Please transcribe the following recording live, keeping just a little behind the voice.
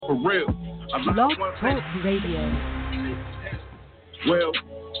for real. Blog Talk Radio. Well,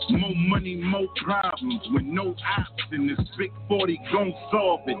 more money, more problems with no option. This big 40 gon'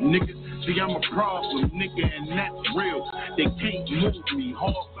 solve it, nigga. See, I'm a problem, nigga, and that's real. They can't move me,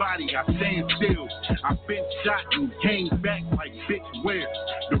 hard body, I stand still. I've been shot and came back like bitch where.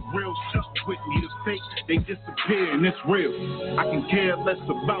 The real stuff with me, the fake, they disappear, and it's real. I can care less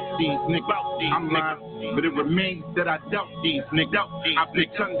about these niggas. I'm lying, but it remains that I doubt these niggas. I pick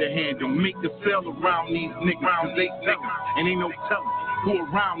underhand and make the sell around these niggas. They niggas, and ain't no telling who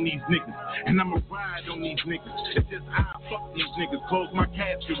around these niggas. And I'ma ride on these niggas. It's just I fuck these niggas. Close my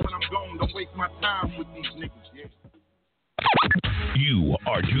casket when I'm gone. Don't waste my time with these niggas. Yeah. You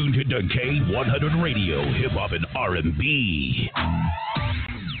are tuned to K100 Radio, Hip Hop and R&B.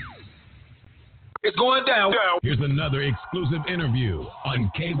 It's going down. Here's another exclusive interview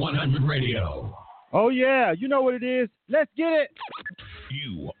on K100 Radio. Oh, yeah. You know what it is. Let's get it.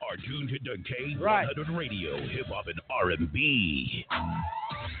 You are tuned to K100 Radio, Hip Hop and R&B.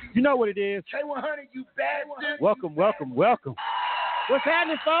 You know what it is. K100, you bad one. Welcome. What's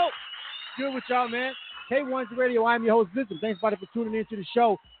happening, folks? Good with y'all, man. K100 Radio, I'm your host, Victor. Thanks, everybody, for tuning into the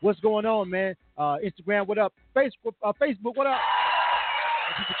show. What's going on, man? Instagram, what up? Facebook, what up?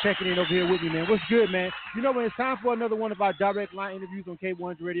 People checking in over here with me, man. What's good, man? You know, when it's time for another one of our direct line interviews on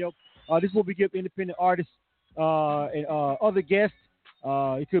K100 Radio. This is where we give independent artists and other guests.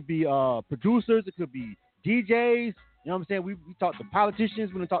 It could be producers. It could be DJs. You know what I'm saying? We talk to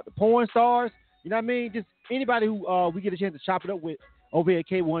politicians. We talk to porn stars. You know what I mean? Just anybody who we get a chance to chop it up with over here at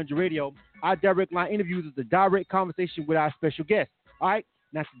K100 Radio. Our direct line interviews is a direct conversation with our special guest. All right?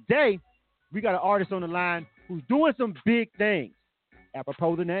 Now, today, we got an artist on the line who's doing some big things,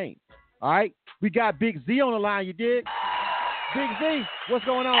 apropos the name. All right? We got Big Z on the line, you dig? Big Z, what's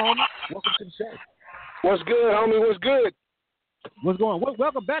going on, homie? Welcome to the show. What's good, homie? What's good? What's going on?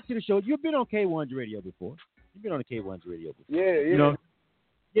 Welcome back to the show. You've been on K100 Radio before. You've been on the K100 Radio before. Yeah. You know?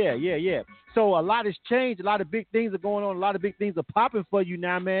 Yeah. So a lot has changed. A lot of big things are going on. A lot of big things are popping for you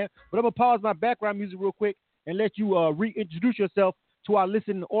now, man. But I'm going to pause my background music real quick and let you reintroduce yourself to our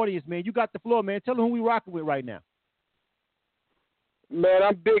listening audience, man. You got the floor, man. Tell them who we rocking with right now. Man,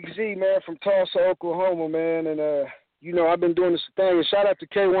 I'm Big Z, man, from Tulsa, Oklahoma, man. And, you know, I've been doing this thing. And shout out to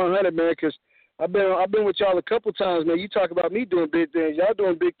K100, man, because I've been with y'all a couple times, man. You talk about me doing big things. Y'all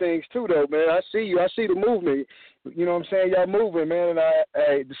doing big things, too, though, man. I see you. I see the movement. You know what I'm saying? Y'all moving, man. And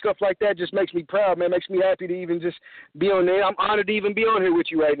the stuff like that just makes me proud, man. Makes me happy to even just be on there. I'm honored to even be on here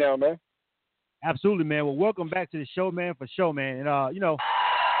with you right now, man. Absolutely, man. Well, welcome back to the show, man, for sure, man. And, you know,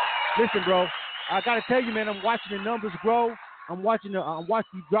 listen, bro, I got to tell you, man, I'm watching the numbers grow. I'm watching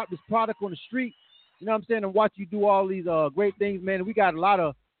you drop this product on the street. You know what I'm saying? I'm watching you do all these great things, man. And we got a lot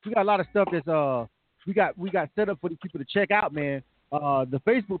of stuff that's we got set up for the people to check out, man. The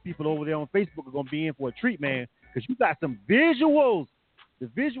Facebook people over there on Facebook are gonna be in for a treat, man, because you got some visuals. The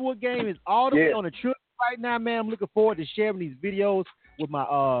visual game is all the way on the trip right now, man. I'm looking forward to sharing these videos with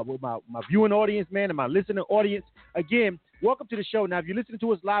my viewing audience, man, and my listening audience. Again, welcome to the show. Now, if you're listening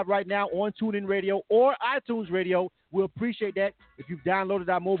to us live right now on TuneIn Radio or iTunes Radio, we'll appreciate that. If you've downloaded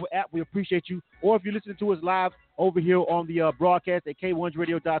our mobile app, we appreciate you. Or if you're listening to us live over here on the broadcast at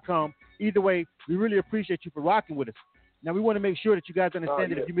K100Radio.com, either way, we really appreciate you for rocking with us. Now, we want to make sure that you guys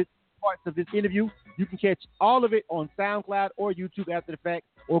understand that if you missed parts of this interview, you can catch all of it on SoundCloud or YouTube after the fact,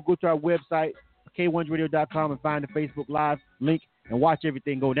 or go to our website, K100Radio.com, and find the Facebook Live link and watch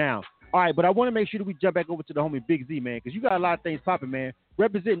everything go down. All right, but I want to make sure that we jump back over to the homie Big Z, man, because you got a lot of things popping, man,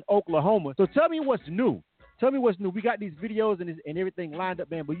 representing Oklahoma. So tell me what's new. Tell me what's new. We got these videos and everything lined up,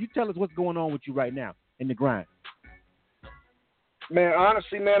 man, but you tell us what's going on with you right now in the grind. Man,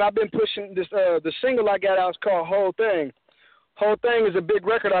 honestly, man, I've been pushing this. The single I got out is called Whole Thing. Whole Thing is a big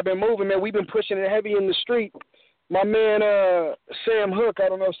record I've been moving, man. We've been pushing it heavy in the street. My man Sam Hook, I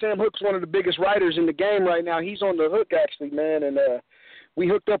don't know, Sam Hook's one of the biggest writers in the game right now. He's on the hook, actually, man, and we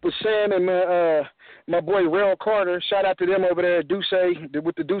hooked up with Sam and my boy Rel Carter. Shout out to them over there at Duce,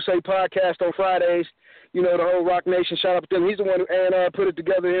 with the Duce podcast on Fridays. You know, the whole Rock Nation, shout out to them. He's the one who put it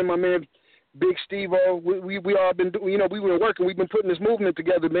together, him, my man Big Steve-O. We all been, you know, we were working. We've been putting this movement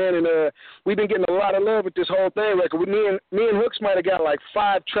together, man, and we've been getting a lot of love with this Whole Thing record. Me and Hooks might have got like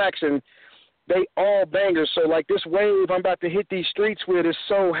 5 tracks, and they all bangers. So, like, this wave I'm about to hit these streets with is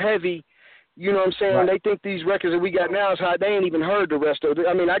so heavy. You know what I'm saying? Right. They think these records that we got now is hot. They ain't even heard the rest of it.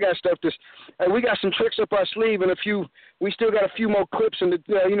 I mean, I got stuff and we got some tricks up our sleeve and we still got a few more clips and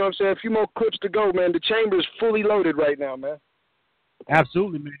you know what I'm saying? A few more clips to go, man. The chamber is fully loaded right now, man.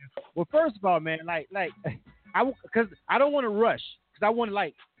 Absolutely, man. Well, first of all, man, because I don't want to rush, because I want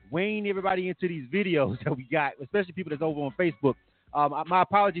to wane everybody into these videos that we got, especially people that's over on Facebook. My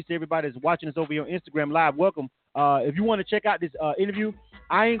apologies to everybody that's watching us over here on Instagram Live. Welcome. If you want to check out this interview,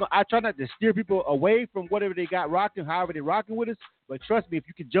 I try not to steer people away from whatever they got rocking, however they're rocking with us. But trust me, if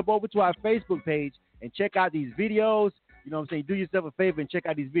you can jump over to our Facebook page and check out these videos, you know what I'm saying, do yourself a favor and check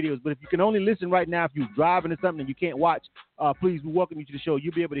out these videos. But if you can only listen right now, if you're driving or something and you can't watch, please, we welcome you to the show.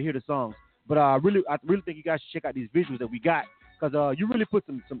 You'll be able to hear the songs. But I really think you guys should check out these visuals that we got, because you really put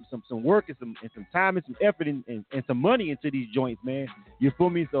some work and some time and some effort and some money into these joints, man. You feel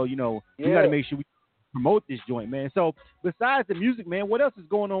me? So, you know, we got to make sure we promote this joint, man. So besides the music, man, what else is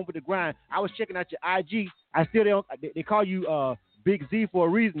going on with the grind? I was checking out your IG. I still don't. They call you Big Z for a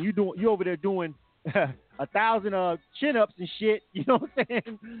reason. You over there doing 1,000 chin-ups and shit. You know what I'm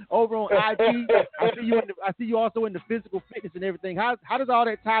saying? Over on IG. I see you also in the physical fitness and everything. How does all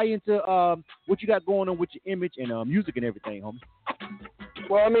that tie into what you got going on with your image and music and everything, homie?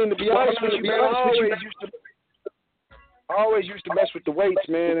 Well, I mean, to be honest with you, man, I always used to mess with the weights,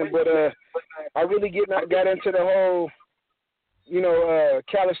 man, but I really got into the whole,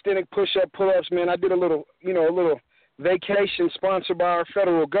 calisthenic push-up, pull-ups, man. I did a little vacation sponsored by our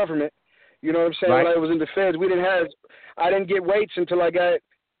federal government. You know what I'm saying? Right. When I was in the feds, I didn't get weights until I got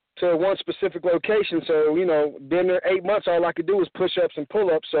to one specific location. So, been there 8 months, all I could do was push-ups and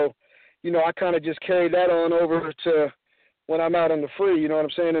pull-ups. So, I kind of just carried that on over to when I'm out in the free, you know what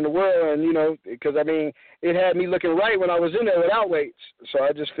I'm saying, in the world. And, because, I mean, it had me looking right when I was in there without weights. So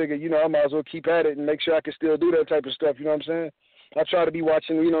I just figured, I might as well keep at it and make sure I can still do that type of stuff, you know what I'm saying? I try to be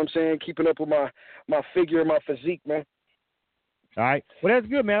watching, you know what I'm saying, keeping up with my figure and my physique, man. All right. Well, that's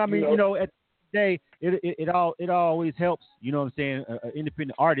good, man. I mean, at the end of the day, it always helps, you know what I'm saying,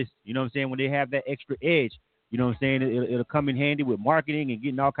 independent artists, you know what I'm saying, when they have that extra edge, you know what I'm saying, it'll come in handy with marketing and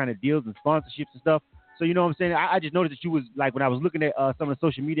getting all kind of deals and sponsorships and stuff. So, you know what I'm saying, I just noticed that you was, like, when I was looking at some of the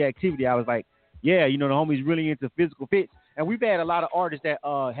social media activity, I was like, yeah, the homie's really into physical fits. And we've had a lot of artists that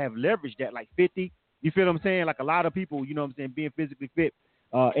have leveraged that, like 50. You feel what I'm saying? Like a lot of people, you know what I'm saying, being physically fit,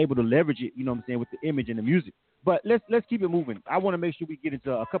 able to leverage it, you know what I'm saying, with the image and the music. But let's keep it moving. I want to make sure we get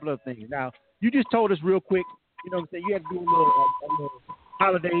into a couple of things. Now, you just told us real quick, you know what I'm saying, you had to do a little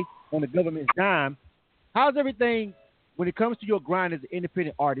holiday on the government's dime. How's everything when it comes to your grind as an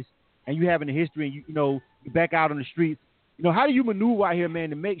independent artist and you having a history and you're back out on the streets? How do you maneuver out here, man,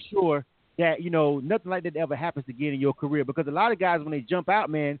 to make sure that, nothing like that ever happens again in your career? Because a lot of guys, when they jump out,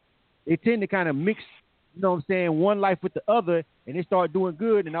 man, they tend to kind of mix, you know what I'm saying, one life with the other, and they start doing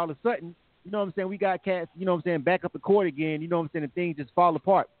good, and all of a sudden, you know what I'm saying, we got cats, you know what I'm saying, back up the court again, you know what I'm saying, and things just fall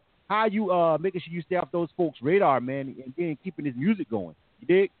apart. How are you making sure you stay off those folks' radar, man, and then keeping this music going? You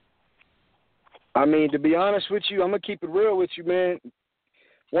dig? I mean, to be honest with you, I'm going to keep it real with you, man.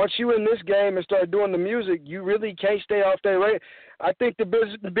 Once you in this game and start doing the music, you really can't stay off that radar. I think the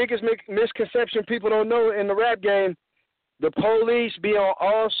biggest misconception people don't know in the rap game, the police be on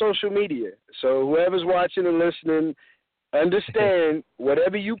all social media. So whoever's watching and listening, understand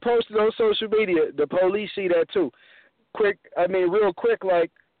whatever you posted on social media, the police see that too. Real quick,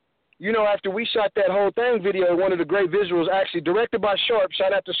 like, after we shot that whole thing video, one of the great visuals, actually directed by Sharp,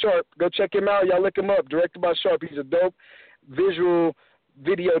 shout out to Sharp, go check him out, y'all look him up, directed by Sharp, he's a dope visual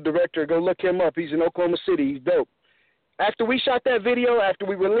video director, go look him up, he's in Oklahoma City, he's dope. After we shot that video, after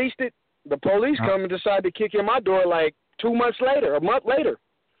we released it, the police come and decide to kick in my door like 2 months later, a month later.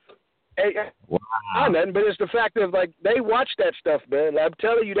 Wow. Not nothing, but it's the fact of, like, they watch that stuff, man. I'm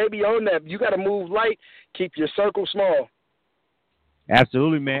telling you, they be on that. You got to move light, keep your circle small.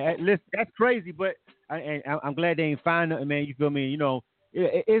 Absolutely, man. Listen, that's crazy, but I'm glad they ain't find nothing, man. You feel me?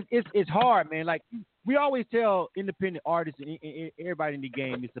 It's hard, man. Like, we always tell independent artists and everybody in the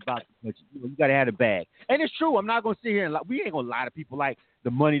game, it's about the budget. You got to have a bag. And it's true. I'm not going to sit here and we ain't going to lie to people like the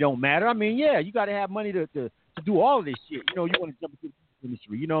money don't matter. I mean, yeah, you got to have money to do all of this shit. You want to jump into the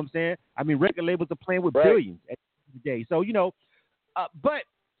industry. You know what I'm saying? I mean, record labels are playing with billions at the end of the day. So, but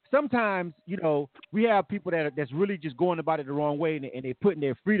sometimes, we have people that's really just going about it the wrong way, and they're putting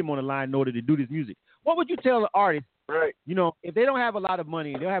their freedom on the line in order to do this music. What would you tell an artist, right? If they don't have a lot of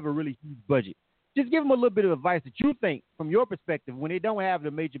money and they don't have a really huge budget, just give them a little bit of advice that you think, from your perspective, when they don't have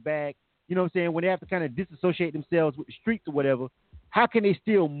the major bag, you know what I'm saying, when they have to kind of disassociate themselves with the streets or whatever, how can they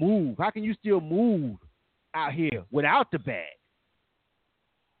still move? How can you still move out here without the bag?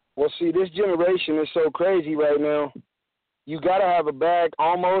 Well, see, this generation is so crazy right now. You got to have a bag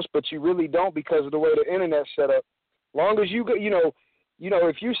almost, but you really don't because of the way the internet's set up. Long as you go,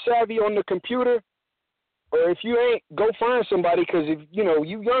 if you savvy on the computer, or if you ain't, go find somebody, because if,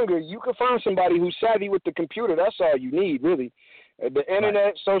 you younger, you can find somebody who's savvy with the computer. That's all you need, really. The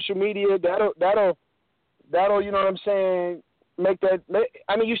internet, social media, that'll, you know what I'm saying,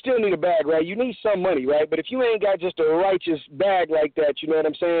 I mean, you still need a bag, right? You need some money, right? But if you ain't got just a righteous bag like that, you know what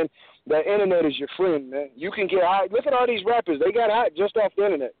I'm saying? The internet is your friend, man. You can get high. Look at all these rappers; they got hot just off the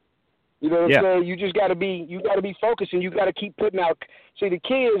internet. You know what I'm saying? You just gotta be focused, and you gotta keep putting out. See, the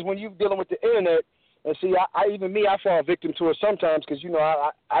key is when you're dealing with the internet. And see, I fall victim to it sometimes because, you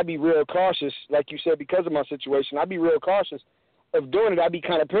know, I be real cautious, like you said, because of my situation. I be real cautious of doing it. I be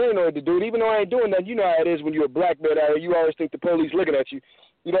kind of paranoid to do it, even though I ain't doing that. You know how it is when you're a black man out here. You always think the police looking at you.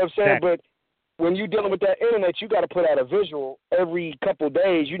 You know what I'm saying? Exactly. But when you're dealing with that internet, you got to put out a visual every couple of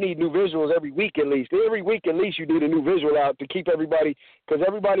days. You need new visuals every week at least. Every week at least you need a new visual out to keep everybody, because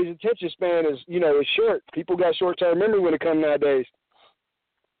everybody's attention span is short. People got short-term memory when it comes nowadays.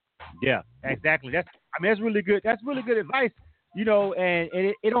 Yeah, exactly. That's really good. That's really good advice, you know, and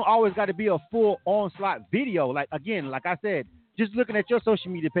it don't always got to be a full onslaught video. Like I said, just looking at your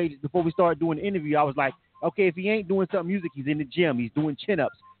social media pages before we started doing the interview, I was like, okay, if he ain't doing something music, he's in the gym, he's doing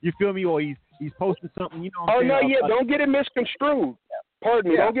chin-ups, you feel me, or he's posting something, you know what I'm saying? Don't get it misconstrued.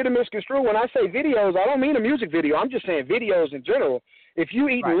 Pardon me, don't get it misconstrued. When I say videos, I don't mean a music video. I'm just saying videos in general. If you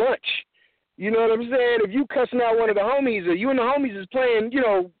eat lunch, you know what I'm saying? If you cussing out one of the homies, or you and the homies is playing, you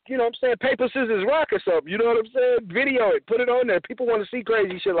know what I'm saying, paper, scissors, rock or something, you know what I'm saying? Video it, put it on there. People want to see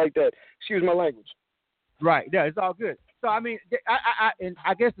crazy shit like that. Excuse my language. Right, yeah, it's all good. So, I mean,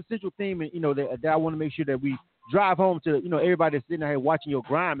 I guess the central theme, you know, that I want to make sure that we drive home to, you know, everybody that's sitting out here watching your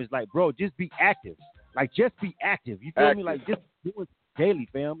grind is like, bro, just be active. Like, just be active. You feel me? Like, just do it daily,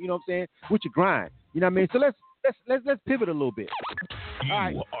 fam. You know what I'm saying? With your grind. You know what I mean? So let's pivot a little bit. You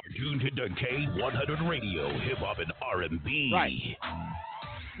are tuned to K100 Radio, Hip Hop and R&B. Right.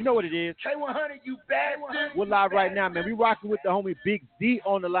 You know what it is? K100, you bastard. We're live right now, man. We rocking with the homie Big Z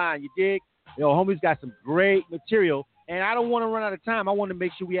on the line. You dig? You know, homie's got some great material, and I don't want to run out of time. I want to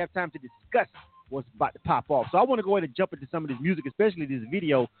make sure we have time to discuss what's about to pop off. So I want to go ahead and jump into some of this music, especially this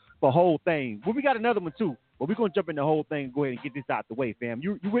video for Whole Thing. Well, we got another one too, but we're gonna jump into the whole thing and go ahead and get this out the way, fam.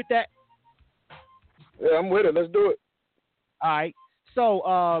 You with that? Yeah, I'm with it. Let's do it. All right. So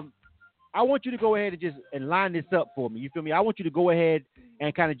I want you to go ahead and line this up for me. You feel me? I want you to go ahead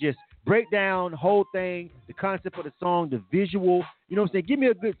and kind of just break down the whole thing, the concept of the song, the visual. You know what I'm saying? Give me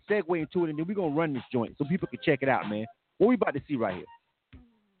a good segue into it, and then we're going to run this joint so people can check it out, man. What we about to see right here?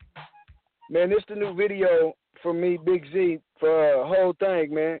 Man, this the new video for me, Big Z, for Whole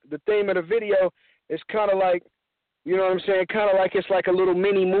Thing, man. The theme of the video is kind of like, you know what I'm saying? Kind of like it's like a little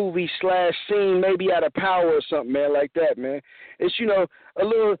mini movie / scene, maybe out of Power or something, man, like that, man. It's, you know,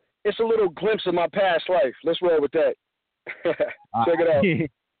 it's a little glimpse of my past life. Let's roll with that. Check it out.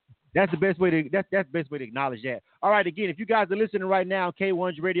 That's the best way to acknowledge that. All right, again, if you guys are listening right now on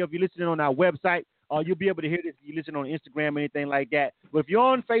K100 Radio, if you're listening on our website, you'll be able to hear this if you listen on Instagram or anything like that. But if you're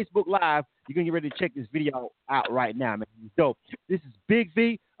on Facebook Live, you're going to get ready to check this video out right now, man. So this is Big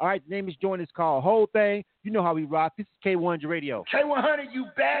V. All right, the name is joint. It's called Whole Thing. You know how we rock. This is K100 Radio. K100, you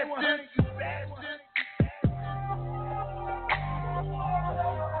bastard.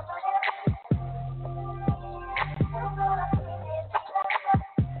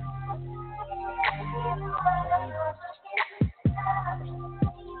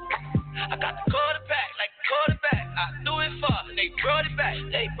 I got the quarterback like quarterback. I threw it far and they brought it back.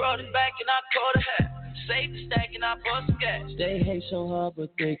 They brought it back and I caught a hat. Saved the stack and I bust some gas. They hate so hard but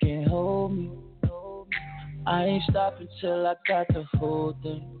they can't hold me. I ain't stopping till I got the whole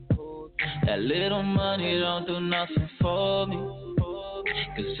thing. That little money don't do nothing for me.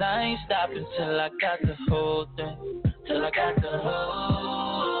 Cause I ain't stopping till I got the whole thing. Till I got the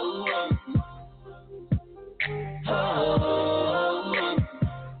whole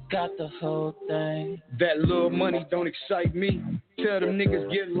got the whole thing. That little money don't excite me. Tell them niggas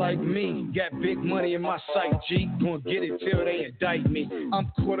get like me. Got big money in my sight, G. Gonna get it till they indict me.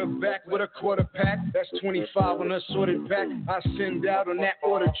 I'm quarterback with a quarter pack. That's 25 on a sorted pack. I send out on that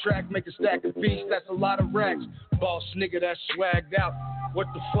order track. Make a stack of beats, that's a lot of racks. Boss nigga that's swagged out. What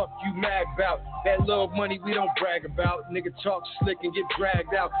the fuck you mad about? That little money we don't brag about. Nigga talk slick and get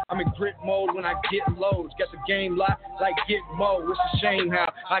dragged out. I'm in grit mode when I get loads. Got the game locked like get mo. It's a shame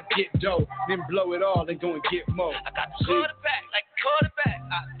how I get dough, then blow it all and go and get mo. I got the quarterback like quarterback.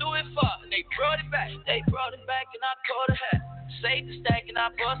 I threw it far and they brought it back. They brought it back and I caught a hat. Saved the stack and I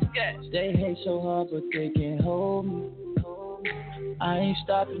bust gas. They hate so hard but they can't hold me. I ain't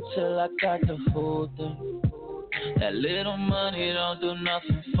stopping till I got the whole thing. That little money don't do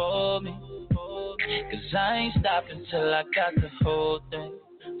nothing for me. Cause I ain't stopping till I got the whole thing.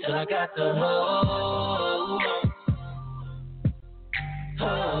 Till I got the whole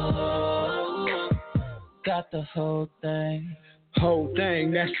got the whole thing. Whole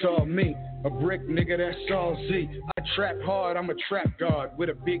thing, that's all me. A brick nigga, that's all Z. I trap hard, I'm a trap guard with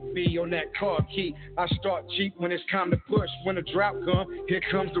a big B on that car key. I start cheap when it's time to push. When the drought come, here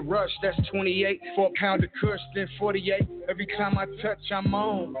comes the rush. That's 28, 4 pound of kush, then 48. Every time I touch, I'm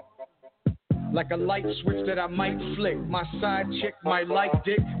on. Like a light switch that I might flick. My side chick might like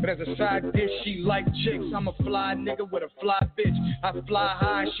dick, but as a side dish, she like chicks. I'm a fly nigga with a fly bitch. I fly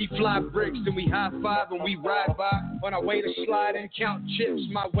high, she fly bricks. Then we high five and we ride by on our way to slide and count chips.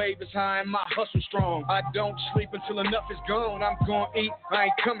 My wave is high and my hustle strong. I don't sleep until enough is gone. I'm gon' eat, I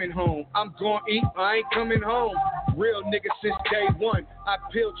ain't coming home. I'm gon' eat, I ain't coming home. Real nigga since day one. I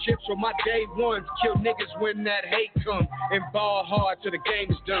peel chips on my day ones. Kill niggas when that hate come. And ball hard till the game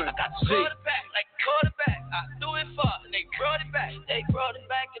is done. I got the quarterback like quarterback. I threw it far and they brought it back. They brought it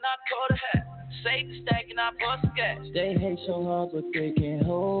back and I caught a hat. Save the stack and I bust gas. They hate so hard but they can't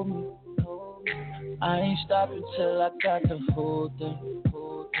hold me. I ain't stopping till I got the whole thing.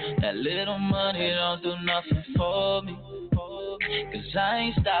 That little money don't do nothing for me. Cause I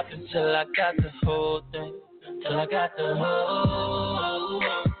ain't stopping till I got the whole thing. Till I got the whole,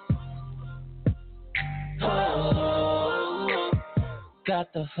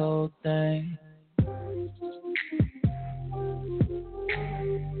 got the whole thing.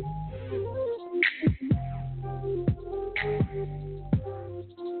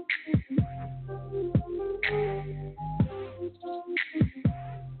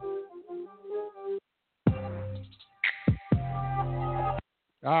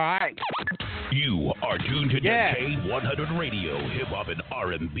 All right. You are tuned to K100 Radio, Hip Hop and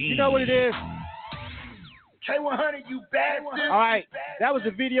R&B. You know what it is? K100, you bastard. All right. That was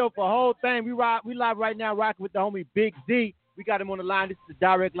the video for the whole thing. We live right now rocking with the homie Big Z. We got him on the line. This is a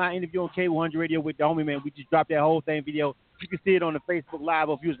direct line interview on K100 Radio with the homie, man. We just dropped that whole thing video. You can see it on the Facebook Live,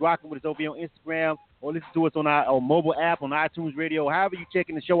 or if you was rocking with us over here on Instagram, or listen to us on our mobile app, on iTunes Radio. However you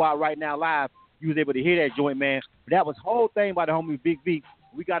checking the show out right now live, you was able to hear that joint, man. But that was the whole thing by the homie Big V.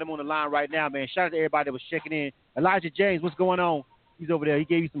 We got him on the line right now, man. Shout out to everybody that was checking in. Elijah James, what's going on? He's over there. He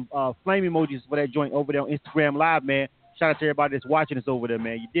gave you some flame emojis for that joint over there on Instagram Live, man. Shout out to everybody that's watching us over there,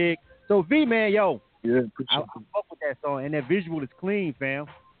 man. You dig? So, V, man, yo. Yeah, I fuck with that song, and that visual is clean, fam.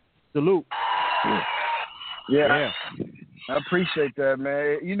 Salute. Yeah. I appreciate that,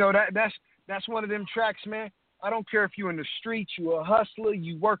 man. You know, that's one of them tracks, man. I don't care if you're in the streets, you a hustler,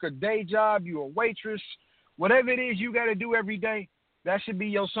 you work a day job, you a waitress, whatever it is you got to do every day. That should be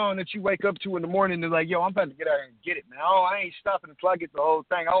your song that you wake up to in the morning and like, yo, I'm about to get out and get it, man. Oh, I ain't stopping until I get the whole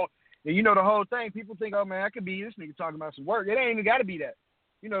thing. You know the whole thing. People think, oh, man, I could be this nigga talking about some work. It ain't even got to be that.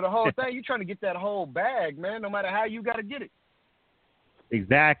 You know, the whole thing, you trying to get that whole bag, man, no matter how you got to get it.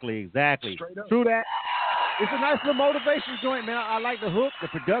 Exactly. Straight up. True that. It's a nice little motivation joint, man. I like the hook, the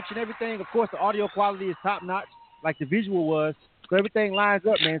production, everything. Of course, the audio quality is top-notch, like the visual was. So everything lines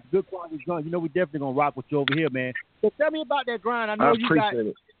up, man. It's a good quality joint. You know we definitely going to rock with you over here, man. So tell me about that grind. I know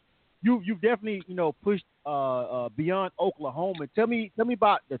you've definitely, pushed beyond Oklahoma. Tell me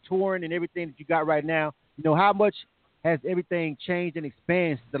about the touring and everything that you got right now. You know, how much has everything changed and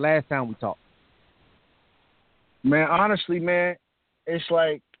expanded since the last time we talked? Man, honestly, man, it's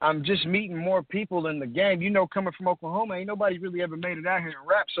like I'm just meeting more people in the game. You know, coming from Oklahoma, ain't nobody really ever made it out here and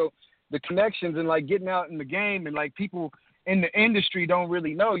rap. So the connections and, like, getting out in the game and, like, people in the industry don't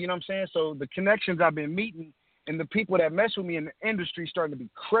really know, you know what I'm saying? So the connections I've been meeting and the people that mess with me in the industry starting to be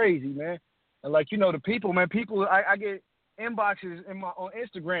crazy, man. And, like, the people, man, I get inboxes on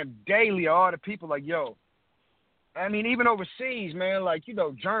Instagram daily of all the people like, yo, I mean, even overseas, man, like,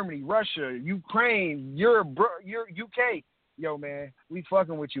 Germany, Russia, Ukraine, Europe, UK. Yo, man, we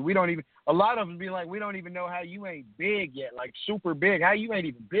fucking with you. We don't even – a lot of them be like, we don't even know how you ain't big yet, like super big. How you ain't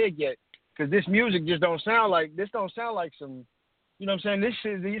even big yet? Because this music just don't sound like some – you know what I'm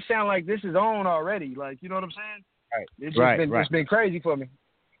saying? It sound like this is on already. Like, you know what I'm saying? Right. It's been crazy for me.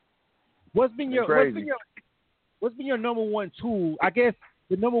 What's been your number one tool? I guess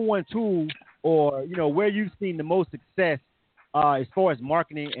the number one tool, or where you've seen the most success as far as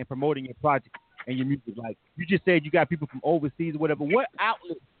marketing and promoting your project and your music. Like you just said, you got people from overseas or whatever. What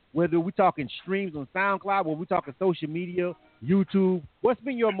outlet? Whether we're talking streams on SoundCloud, or we're talking social media, YouTube. What's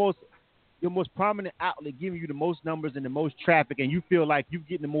been your most prominent outlet, giving you the most numbers and the most traffic, and you feel like you're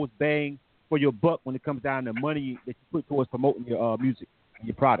getting the most bang for your buck when it comes down to money that you put towards promoting your music and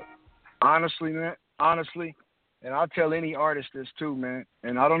your product? Honestly, man. And I'll tell any artist this too, man.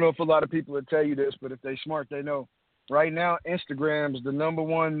 And I don't know if a lot of people will tell you this, but if they smart, they know. Right now, Instagram's the number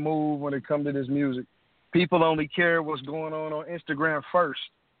one move when it comes to this music. People only care what's going on Instagram first.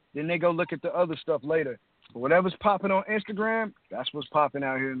 Then they go look at the other stuff later. But whatever's popping on Instagram, that's what's popping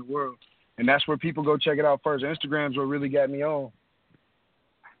out here in the world. And that's where people go check it out first. Instagram's what really got me on.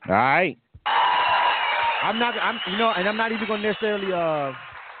 All right. I'm not even going to necessarily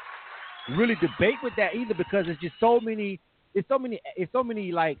really debate with that either, because it's just so many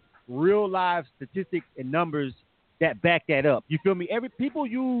like real live statistics and numbers that back that up. You feel me? People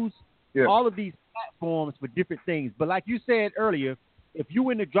use all of these platforms for different things, but like you said earlier, if you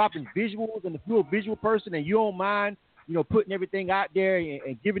into dropping visuals and if you're a visual person and you don't mind, putting everything out there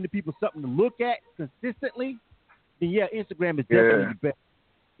and giving the people something to look at consistently, then Instagram is definitely your best.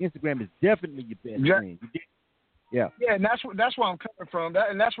 Instagram is definitely your best friend. Yeah, and that's where I'm coming from.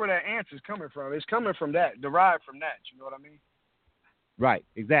 And that's where that answer is coming from. It's coming from that, derived from that. You know what I mean? Right,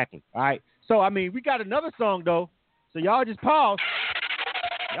 exactly. All right. So, we got another song, though. So, y'all just pause.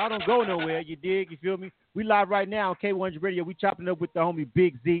 Y'all don't go nowhere. You dig? You feel me? We live right now on K100 Radio. We chopping up with the homie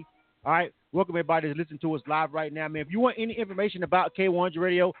Big Z. All right? Welcome, everybody that's listening to us live right now, man. If you want any information about K100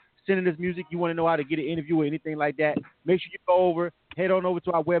 Radio, sending us music, you want to know how to get an interview or anything like that, make sure you go over, head on over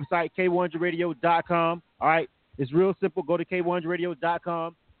to our website, K100Radio.com. All right? It's real simple. Go to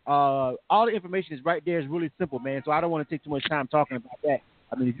K100Radio.com. All the information is right there. It's really simple, man. So I don't want to take too much time talking about that.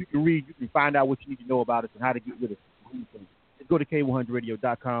 If you can read, you can find out what you need to know about us and how to get with us. Just go to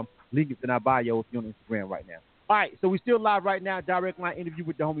K100Radio.com. Link is in our bio if you're on Instagram right now. All right, so we still live right now. Direct line interview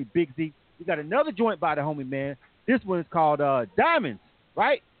with the homie Big Z. We got another joint by the homie, man. This one is called Diamonds,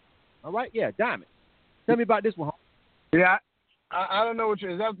 right? All right, yeah, Diamonds. Tell me about this one, homie. Yeah, I don't know what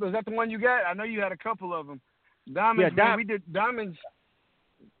is that the one you got? I know you had a couple of them. Diamonds, man, we did Diamonds.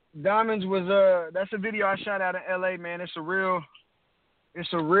 Diamonds was that's a video I shot out in LA, man. It's a real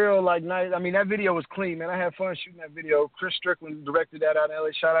like nice. That video was clean, man. I had fun shooting that video. Chris Strickland directed that out in LA.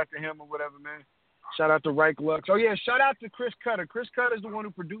 Shout out to him or whatever, man. Shout out to Reich Lux. Oh yeah, shout out to Chris Cutter. Chris Cutter is the one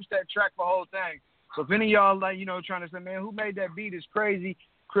who produced that track for the whole thing. So if any of y'all trying to say, man, who made that beat is crazy,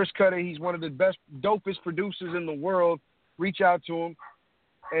 Chris Cutter, he's one of the best, dopest producers in the world. Reach out to him.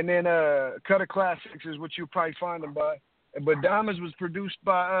 And then Cutter Classics is what you'll probably find him by. But Diamonds was produced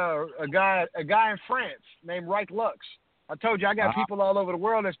by a guy in France named Reich Lux. I told you I got people all over the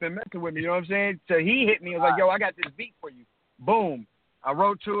world that's been messing with me. You know what I'm saying? So he hit me and was like, "Yo, I got this beat for you." Boom. I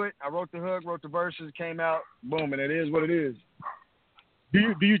wrote to it. I wrote the hook, wrote the verses, came out. Boom, and it is what it is.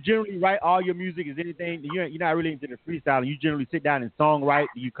 Do you generally write all your music? Is anything you're not really into the freestyle? You generally sit down and songwrite?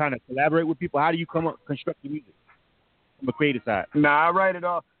 Do you kind of collaborate with people? How do you construct your music from a creative side? Nah, I write it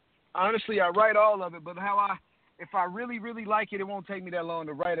all. Honestly, I write all of it, but if I really, really like it, it won't take me that long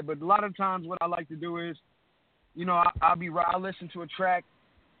to write it. But a lot of times what I like to do is, I'll listen to a track,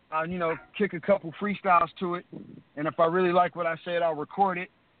 kick a couple freestyles to it, and if I really like what I said, I'll record it,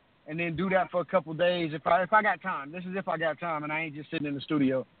 and then do that for a couple days if I got time. This is if I got time and I ain't just sitting in the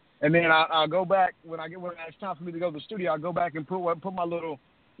studio. And then I'll go back when it's time for me to go to the studio. I'll go back and put my little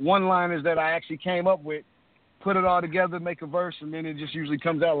one-liners that I actually came up with, put it all together, make a verse, and then it just usually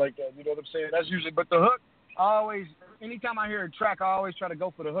comes out like that. You know what I'm saying? That's usually. But the hook, anytime I hear a track, I always try to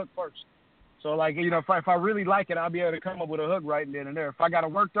go for the hook first. So if I really like it, I'll be able to come up with a hook right then and there. If I got to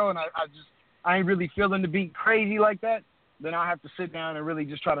work though, and I ain't really feeling the beat crazy like that, then I'll have to sit down and really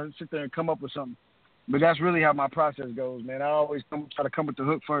just try to sit there and come up with something. But that's really how my process goes, man. I always try to come with the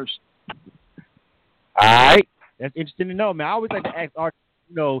hook first. All right. That's interesting to know, man. I always like to ask artists,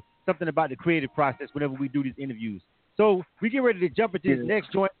 something about the creative process whenever we do these interviews. So we get ready to jump into this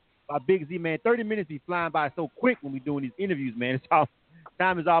next joint by Big Z, man. 30 minutes be flying by so quick when we doing these interviews, man.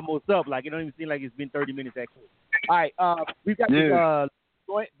 Time is almost up. Like, it don't even seem like it's been 30 minutes that quick. All right. We've got this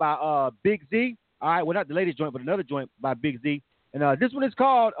joint by Big Z. All right. Well, not the latest joint, but another joint by Big Z. And this one is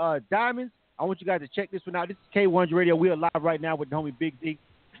called Diamonds. I want you guys to check this one out. This is K100 Radio. We are live right now with the homie Big Z.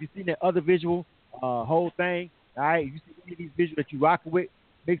 If you've seen that other visual, whole thing, all right, if you see any of these visuals that you rocking with,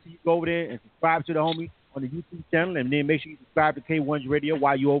 make sure you go over there and subscribe to the homie on the YouTube channel, and then make sure you subscribe to K100 Radio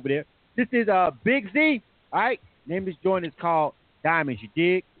while you're over there. This is Big Z. All right. Name of this joint is called Diamonds. You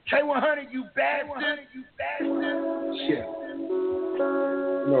dig? K100, you bastard. Shit.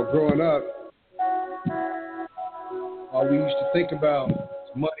 Growing up, all we used to think about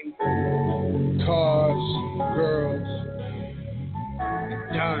was money, cars, girls,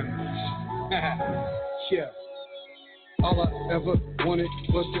 and diamonds. Yeah. All I ever wanted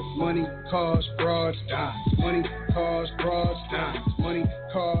was the money, cars, broads, dimes. Money, cars, broads, dimes. Money,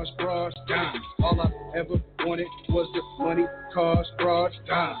 cars, broads, dimes. All I ever wanted was the money, cars, broads,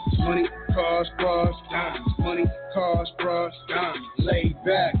 dimes. Money, cars, broads, dimes. Money, cars, broads, dimes. Laid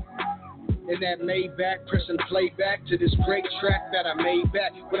back in that Maybach, pressing playback to this great track that I made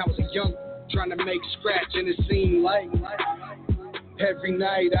back when I was a young, trying to make scratch, and it seemed like Every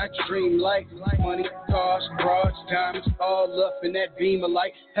night I dream like money, cars, broads, diamonds, all up in that beam of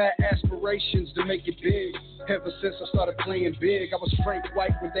light. Had aspirations to make it big. Ever since I started playing big, I was Frank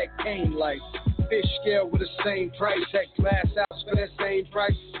White with that cane light. Fish scale with the same price. Had glass house for that same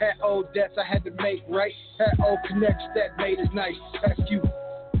price. Had old debts I had to make right. Had old connects that made it nice. Had a few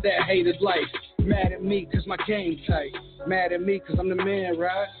that hated life. Mad at me cause my game tight. Mad at me cause I'm the man,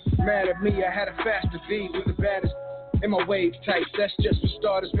 right? Mad at me, I had a faster beat with the baddest in my wave types. That's just for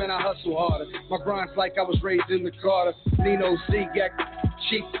starters, man, I hustle harder. My grind's like I was raised in the Carter. Nino Z got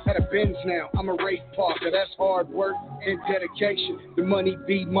cheap, had a Benz now. I'm a Ray Parker, that's hard work and dedication. The money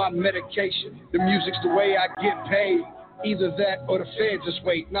be my medication. The music's the way I get paid. Either that or the feds is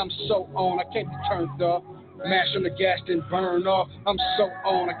waiting. I'm so on, I can't be turned off. Mash on the gas and burn off. I'm so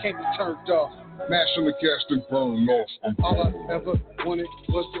on, I can't be turned off. Mash on the gas and burn off. All I ever wanted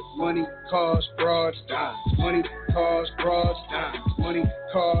was the money, cars, broads, dimes. Money, cars, broads, dimes. Money,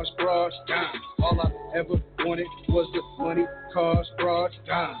 cars, broads, dimes. All I ever wanted was the money, cars, broads,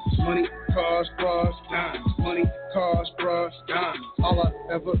 dimes. Money, cars, broads, dimes. Money, cars, broads, dimes. All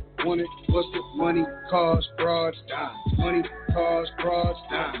I ever wanted was the money, cars, broads, dimes. Money, cars, broads,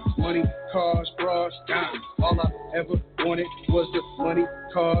 dimes. Money, cars, broads, dimes. All I ever wanted was the money,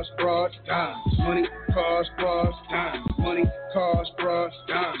 cars, broads, dimes. Money, cars, broads, dimes. Money, cars, broads,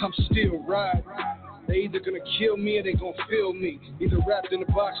 dimes. I'm still riding. They either gonna kill me or they gonna feel me. Either wrapped in a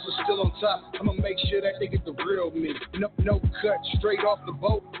box or still on top. I'ma make sure that they get the real me. No cut, straight off the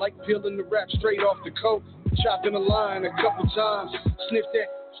boat. Like peeling the wrap straight off the coat. Chopping the line a couple times. Sniff that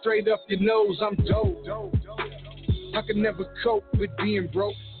straight up your nose. I'm dope. I could never cope with being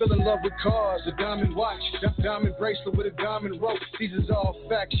broke. Fell in love with cars, a diamond watch, diamond bracelet with a diamond rope. These is all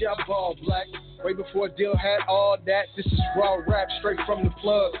facts, y'all ball black. Way before Dill had all that. This is raw rap straight from the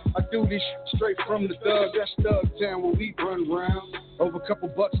plug. I do this straight from the thug. That's Thug Town where we run round. Over a couple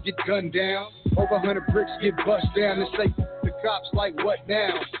bucks get gunned down. Over 100 bricks get bust down. And say the cops like what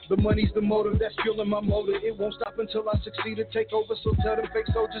now? The money's the motive that's fueling my motor. It won't stop until I succeed to take over. So tell them fake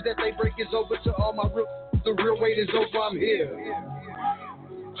soldiers that they break is over. To all my real, the real weight is over. I'm here.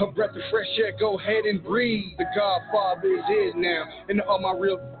 A breath of fresh air, go ahead and breathe. The Godfather is here now. And to all my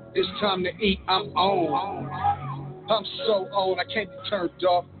real, it's time to eat. I'm on. I'm so on, I can't be turned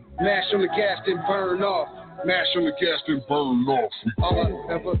off. Mash on the gas, then burn off. Mash on the gas and burn off. All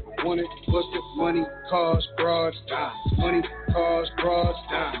I ever wanted was the money, cars, broads, dimes. Money, cars, broads,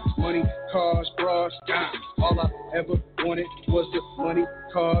 dimes. Money, cars, broads, dimes. All I ever wanted was the money,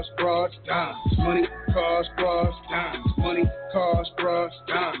 cars, broads, dimes. Money, cars, broads, dimes. Money, cars, broads,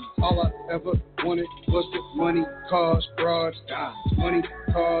 dimes. All I ever wanted was the money, cars, broads, dimes. Money,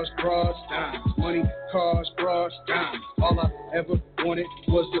 cars, broads, dimes. Money, cars, broads, dimes. All I ever wanted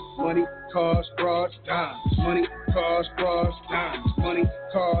was the money, cars, broads, dimes. Money, cars, broads, dimes. Money,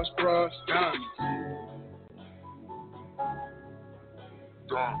 cars, broads, dimes.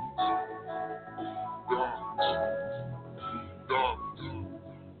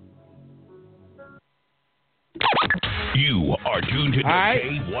 You are tuned to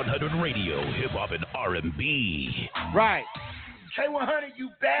K100 Radio, Hip Hop and R&B. Right. K100, you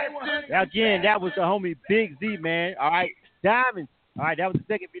bastard. Again, that was the homie Big Z, man. All right. Diamonds. All right, that was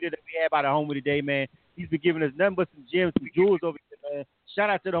the second video that we had by the homie today, man. He's been giving us nothing but some gems, some jewels over here, man. Shout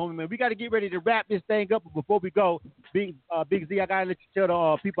out to the homie, man. We got to get ready to wrap this thing up. But before we go, Big Z, I got to let you tell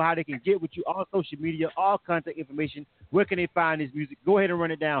the people how they can get with you on social media, all contact information. Where can they find this music? Go ahead and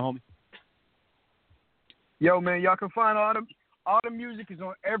run it down, homie. Yo, man, y'all can find all the music is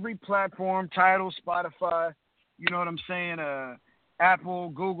on every platform, Tidal, Spotify, you know what I'm saying, Apple,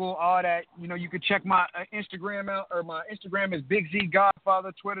 Google, all that. You know, you can check my Instagram out, or my Instagram is Big Z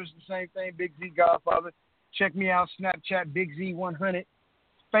Godfather. Twitter's the same thing, Big Z Godfather. Check me out, Snapchat, Big Z100.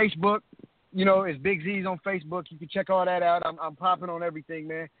 Facebook, you know, it's Big Z's on Facebook. You can check all that out. I'm popping on everything,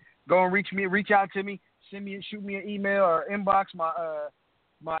 man. Go and reach out to me, shoot me an email or inbox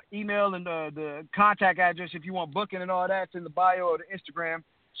my email and the contact address if you want booking and all that's in the bio or the Instagram.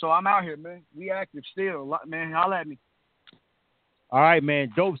 So I'm out here, man. We active still, man. Holla at me. All right,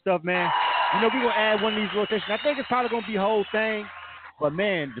 man. Dope stuff, man. You know, we're going to add one of these rotations. I think it's probably going to be a whole thing. But,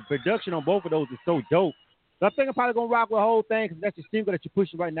 man, the production on both of those is so dope. So I think I'm probably going to rock with the whole thing because that's the single that you're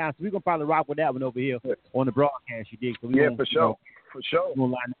pushing right now. So we're going to probably rock with that one over here on the broadcast you dig. So we for sure. For sure. We're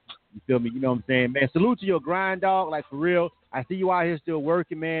gonna line up, you feel me? You know what I'm saying? Man, salute to your grind, dog. Like, for real. I see you out here still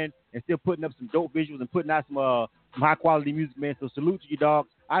working, man, and still putting up some dope visuals and putting out some high-quality music, man. So salute to you, dog.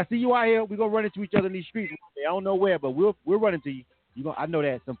 I see you out here. We're going to run into each other in these streets. I don't know where, but we'll run into you. I know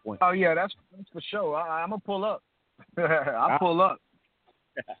that at some point. Oh, yeah, that's for sure. I'm going to pull up. I'll pull up.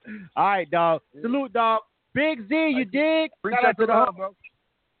 All right, dog. Salute, dog. Big Z, you dig? Shout out to the home, bro.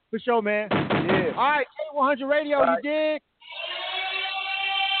 For sure, man. Yeah. All right, K100 Radio, you dig?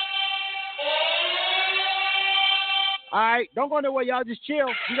 All right, don't go nowhere, y'all. Just chill.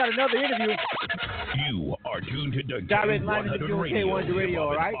 We got another interview. You are tuned to the Direct line K100 interview on Radio, K100 Radio,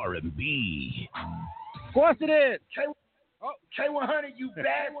 all right? R&B. Of course it is. K100, you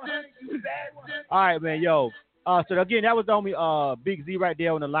bastard. You bastard. All right, man. Yo. So again, that was the homie Big Z right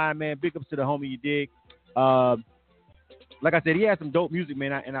there on the line, man. Big ups to the homie, you dig. Like I said, he has some dope music,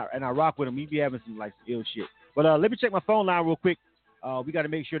 man, and I rock with him. He be having some like ill shit. But let me check my phone line real quick. We got to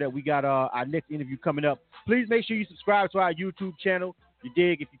make sure that we got our next interview coming up. Please make sure you subscribe to our YouTube channel. You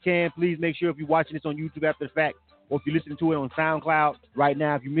dig? If you can, please make sure if you're watching this on YouTube after the fact, or if you're listening to it on SoundCloud right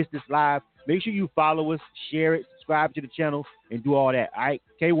now, if you missed this live, make sure you follow us, share it, subscribe to the channel, and do all that. All right?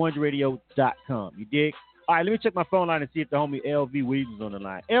 K100radio.com. You dig? All right, let me check my phone line and see if the homie LV Williams is on the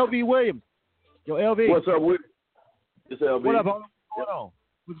line. LV Williams. Yo, LV. What's up, Williams? It's LV. What up, homie? What's going on?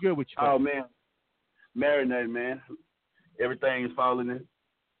 What's good with you? Oh, man. Marinate, man. Everything is falling in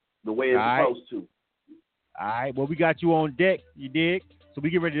the way it's supposed to. All right. Well, we got you on deck. You dig? So we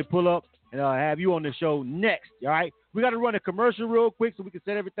get ready to pull up and have you on the show next. All right. We got to run a commercial real quick so we can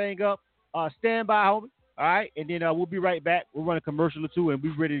set everything up. Stand by, homie. All right. And then we'll be right back. We'll run a commercial or two and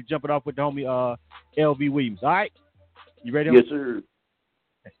we're ready to jump it off with the homie LV Williams. All right. You ready? Yes, sir.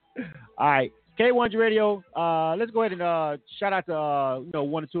 All right. K100 Radio. Let's go ahead and shout out to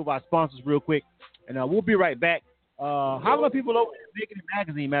one or two of our sponsors real quick, and we'll be right back. How many people over at Making It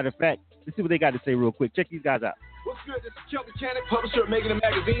Magazine? Matter of fact, let's see what they got to say real quick. Check these guys out. What's good? This is Chuck Mechanic, publisher of Making It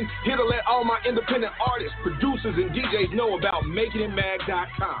Magazine, here to let all my independent artists, producers, and DJs know about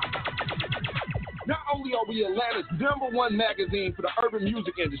MakingItMag.com. Not only are we Atlanta's #1 magazine for the urban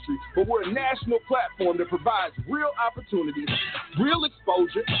music industry, but we're a national platform that provides real opportunities, real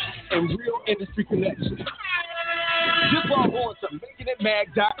exposure, and real industry connections. Just log on to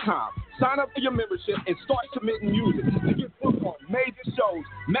MakingItMag.com. Sign up for your membership and start submitting music to get booked on major shows,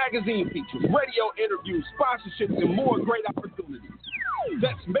 magazine features, radio interviews, sponsorships, and more great opportunities.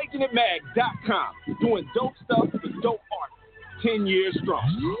 That's MakingItMag.com. Doing dope stuff for dope artists. 10 years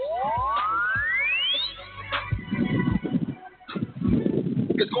strong.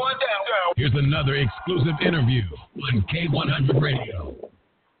 It's going down. Here's another exclusive interview on K100 Radio.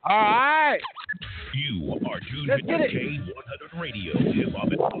 All right. You are tuned to K100 Radio, Hip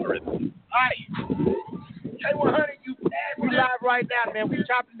Hop and R&B. All right. K100, you bastard. We live right now, man. We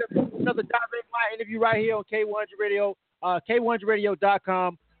chopping up another direct line interview right here on K100 Radio,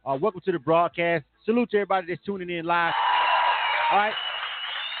 K100radio.com. Welcome to the broadcast. Salute to everybody that's tuning in live. All right.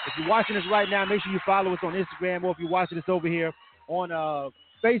 If you're watching us right now, make sure you follow us on Instagram, or if you're watching us over here on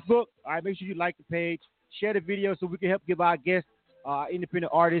Facebook, all right, make sure you like the page, share the video so we can help give our guests,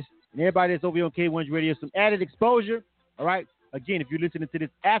 independent artists, and everybody that's over here on K100 Radio some added exposure. All right. Again, if you're listening to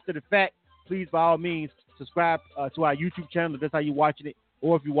this after the fact, please, by all means, subscribe to our YouTube channel if that's how you're watching it,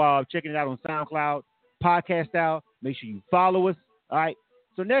 or if you are checking it out on SoundCloud, podcast style, make sure you follow us. All right.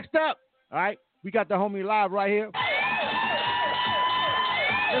 So next up, all right, we got the homie live right here.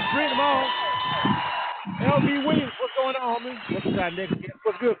 Let's bring him on. LV Williams, what's going on, homie? What's our next guest?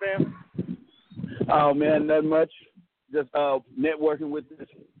 What's good, fam? Oh, man, nothing much. Just networking with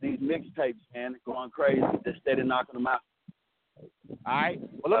these mixtapes, man. Going crazy. Just steady knocking them out. All right.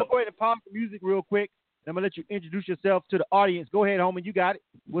 Well, let's go ahead and pause the music real quick. I'm going to let you introduce yourself to the audience. Go ahead, homie. You got it.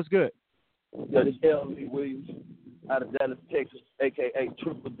 What's good? Yeah, this is LV Williams out of Dallas, Texas, a.k.a.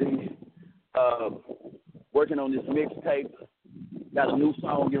 Triple D. Working on this mixtape. Got a new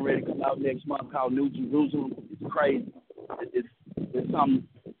song getting ready to come out next month called New Jerusalem. It's crazy. It's something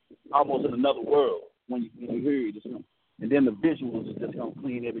almost in another world when you hear it. And then the visuals is just going to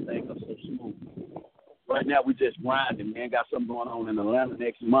clean everything up so smooth. Right now, we just grinding, man. Got something going on in Atlanta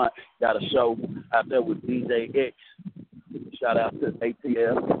next month. Got a show out there with DJ X. Shout out to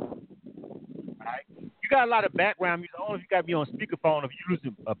ATL. All right. You got a lot of background music. I don't know if you got me on speakerphone, if you're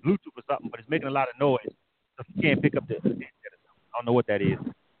using a Bluetooth or something, but it's making a lot of noise. So if you can't pick up the I don't know what that is.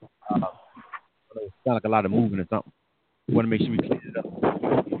 It sounds like a lot of moving or something. We want to make sure we clean it up.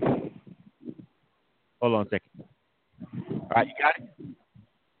 Hold on a second. All right, you got it?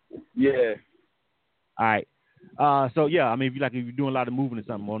 Yeah. All right. So, yeah, I mean, if you're doing a lot of moving or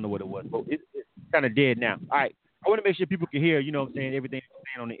something, I don't know what it was. But it's kind of dead now. All right. I want to make sure people can hear, you know what I'm saying, everything you're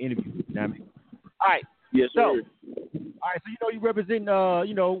saying on the interview. You know what I mean? All right. Yes, sir. All right, so, you represent,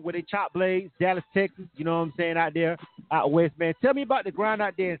 where they chop blades, Dallas, Texas, you know what I'm saying, out there, out west, man. Tell me about the grind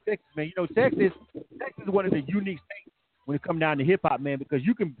out there in Texas, man. You know, Texas is one of the unique states when it comes down to hip-hop, man, because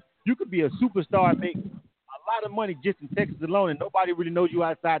you can be a superstar and make a lot of money just in Texas alone, and nobody really knows you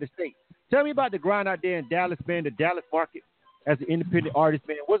outside the state. Tell me about the grind out there in Dallas, man, the Dallas market as an independent artist,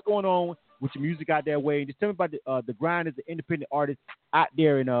 man. What's going on with your music out that way? And just tell me about the grind as an independent artist out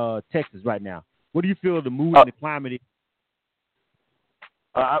there in Texas right now. What do you feel the mood and the climate is?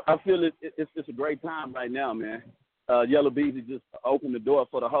 I feel it's a great time right now, man. Yellow Beezy just opened the door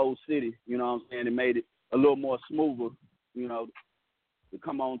for the whole city, you know what I'm saying? It made it a little more smoother, you know, to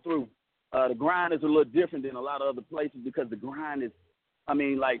come on through. The grind is a little different than a lot of other places because the grind is, I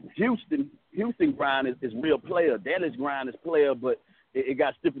mean, like Houston grind is real player. Dallas grind is player, but it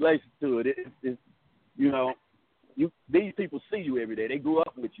got stipulations to it. It's you know, these people see you every day. They grew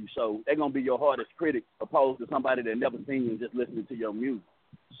up with you, so they're going to be your hardest critic opposed to somebody that never seen you and just listening to your music.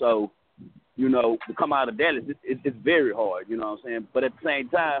 So, you know, to come out of Dallas, it's very hard, you know what I'm saying? But at the same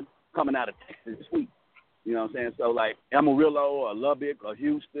time, coming out of Texas is sweet, you know what I'm saying? So, like, Amarillo or Lubbock or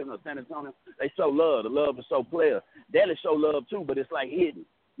Houston or San Antonio, they show love. The love is so player. Dallas show love, too, but it's, like, hidden.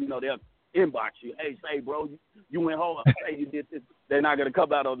 You know, they'll inbox you. Hey, say, bro, you went hard. Say you did this. They're not going to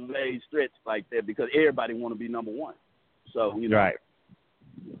come out on the vague stretch like that because everybody want to be number one. So, you know. Right.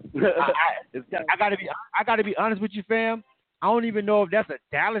 I gotta be honest with you, fam. I don't even know if that's a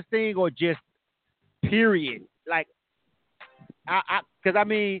Dallas thing or just period. Like, because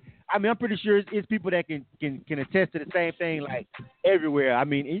I'm pretty sure it's people that can attest to the same thing like everywhere. I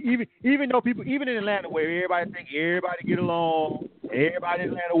mean, even though people, even in Atlanta where everybody think everybody get along, everybody in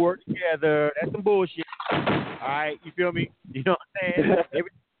Atlanta work together, that's some bullshit. All right, you feel me? You know what I'm saying?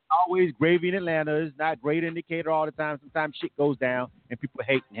 Everything's always gravy in Atlanta. It's not great indicator all the time. Sometimes shit goes down and people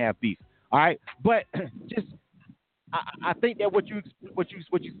hate and have beef. All right, but just. I think that what you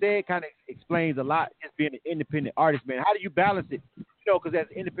said kind of explains a lot. Just being an independent artist, man. How do you balance it? You know, because as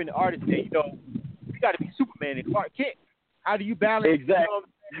an independent artist, man, you know, you got to be Superman and Clark Kent. How do you balance? Exactly.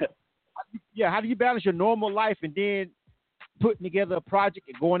 You know, how do you balance your normal life and then putting together a project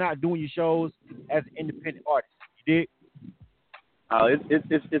and going out and doing your shows as an independent artist? You dig?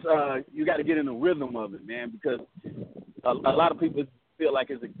 It's you got to get in the rhythm of it, man, because a lot of people feel like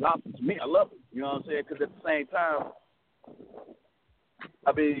it's exhausting. To me, I love it. You know what I'm saying? Because at the same time,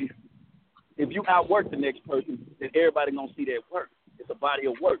 I mean, if you outwork the next person, then everybody gonna see that work. It's a body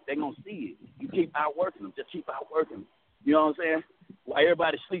of work. They gonna see it. You keep outworking them. Just keep outworking them. You know what I'm saying? While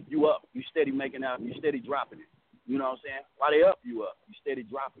everybody sleep, you up. You steady making out. You steady dropping it. You know what I'm saying? While they up, you up. You steady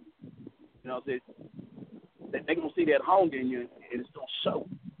dropping it. You know what I'm saying? They gonna see that hunger in you, and it's gonna show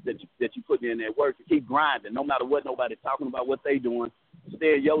that you put in that work to keep grinding. No matter what nobody talking about, what they doing,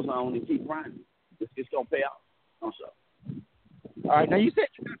 stay in your zone and keep grinding. It's gonna pay off. I'm sorry. All right, now you said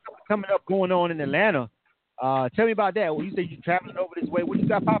you got something coming up going on in Atlanta. Tell me about that. Well, you said you're traveling over this way. What you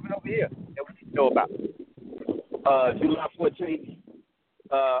got popping over here that we need to know about? July 14th,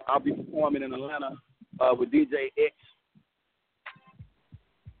 I'll be performing in Atlanta with DJ X.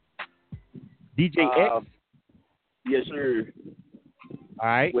 DJ X? Yes, sir. All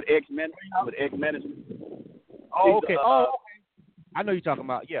right. With X Management. Oh, okay. Okay. I know you're talking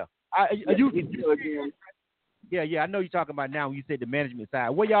about. Yeah. Yeah, I know you're talking about now when you said the management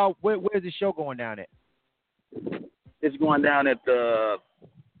side. Where's the show going down at? It's going down at the,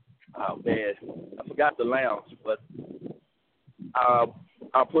 oh man, I forgot the lounge, but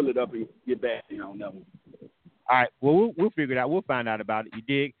I'll pull it up and get back to you on that one. All right, well, we'll figure it out. We'll find out about it. You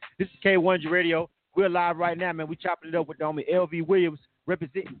dig? This is K1G Radio. We're live right now, man. We chopping it up with the homie LV Williams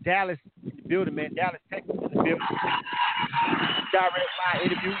representing Dallas in the building, man. Dallas, Texas in the building. Direct line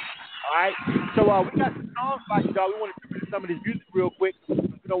interview. All right, so we got some songs by you, dog. We want to do some of this music real quick. We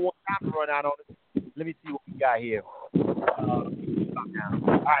don't want time to run out on it. Let me see what we got here. All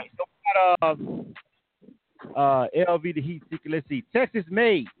right, so we got LV the Heat Seeker. Let's see, Texas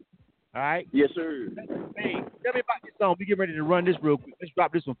Made. All right. Yes, sir. Texas Made. Tell me about this song. We get ready to run this real quick. Let's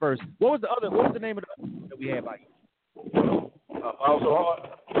drop this one first. What was the name of the other one that we had by you? Fall So Hard.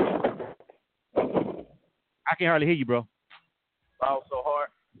 I can't hardly hear you, bro. Fall So Hard.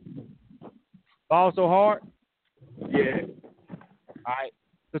 Fall So Hard? Yeah. All right.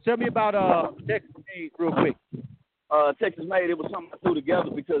 So tell me about Texas Made real quick. Texas Made, it was something I threw together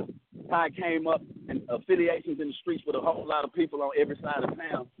because how it came up and affiliations in the streets with a whole lot of people on every side of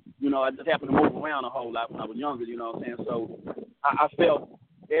town. You know, I just happened to move around a whole lot when I was younger, you know what I'm saying? So I felt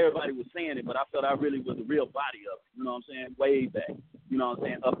everybody was saying it, but I felt I really was the real body of it, you know what I'm saying? Way back, you know what I'm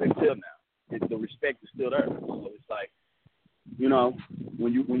saying? Up until now. The respect is still there. So it's like, you know,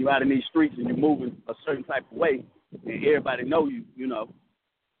 when you out in these streets and you're moving a certain type of way and everybody know you, you know,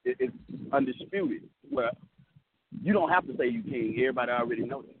 it's undisputed. Where you don't have to say you king. Everybody already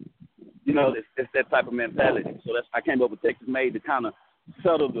knows it. You know, it's that type of mentality. So I came up with Texas Made to kind of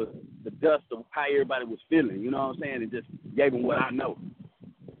settle the dust of how everybody was feeling. You know what I'm saying? It just gave them what I know.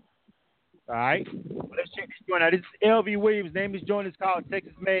 All right. Well, let's check this joint out. This is LV Williams. Name is joint is called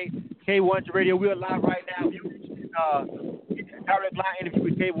Texas Made K100 Radio. We're live right now. If you're interested in direct line interview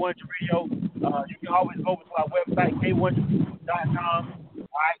with K100 Radio, you can always go over to our website, K100.com. All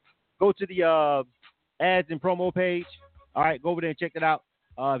right. Go to the ads and promo page. All right. Go over there and check it out.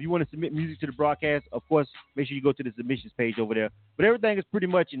 If you want to submit music to the broadcast, of course, make sure you go to the submissions page over there. But everything is pretty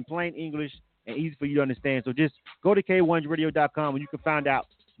much in plain English and easy for you to understand. So just go to K100radio.com and you can find out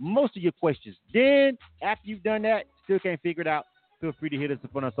most of your questions. Then, after you've done that, still can't figure it out, feel free to hit us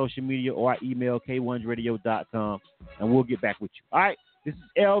up on our social media or our email, K100radio.com, and we'll get back with you. All right, this is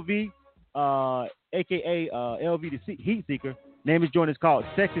LV, a.k.a. LV the Heat Seeker. Name is joint is called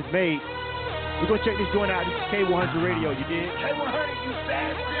Texas Made. We're going to check this joint out. This is K100 Radio, you did? K100, you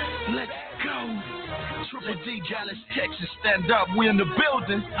bastard. Let's go. Triple D, Dallas, Texas, stand up. We in the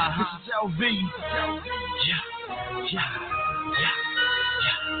building. This is LV. Yeah.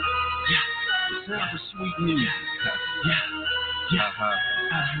 Sound of sweet music.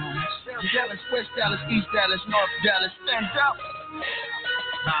 South Dallas, West Dallas, East Dallas, North Dallas, stand up.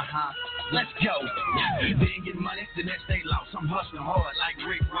 Let's go. They ain't getting money, the next day lost. I'm hustling hard like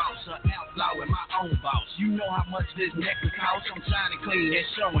Rick Ross, an outlaw with my own boss. You know how much this necklace costs. I'm shining clean, it's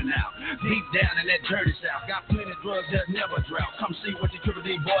showing out. Deep down in that dirty south, got plenty of drugs that never drought. Come see what the Triple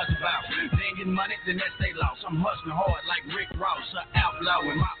D boys about. They ain't getting money, the next day lost. I'm hustling hard like Rick Ross, an outlaw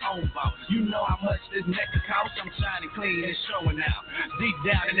with my own boss. You know how much this necklace costs. I'm shining clean, it's showing out. Deep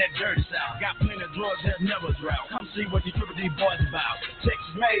down in that dirty south, got plenty of drugs that never drought. Come see what the Triple D boys about.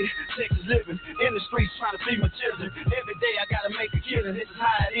 Texas made, Texas living in the streets trying to feed my children. Every day I gotta make a killing. This is how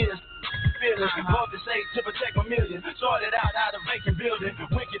it is. Feelings, both the state to protect my million. Sorted out of vacant building.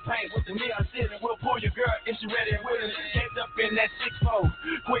 Wicked paint with the neon ceiling. We'll pull your girl if she ready and willing. Kept up in that 6-4.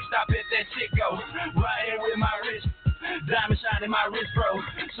 Quick stop at that shit go. Right here with my wrist. Diamond shine in my wrist, bro.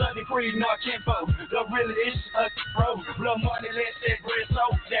 Southern Creed, North Kimbo. The really is a bro. Blow money, let that bread so.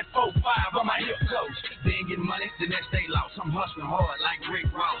 That 4-5 on my hip coach. They ain't getting money, the next day lost. I'm hustling hard like Rick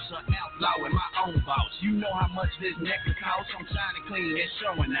Ross, an outlaw with my own boss. You know how much this necklace costs. I'm shining clean, it's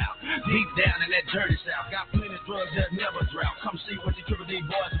showing out. Deep down in that dirty south, got plenty of drugs that never drought. Come see what the Triple D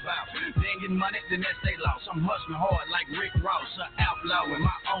boys about. They ain't getting money, the next day lost. I'm hustling hard like Rick Ross, an outlaw with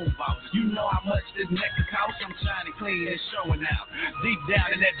my own boss. You know how much this necklace costs. I'm shining clean. It's showing out. Deep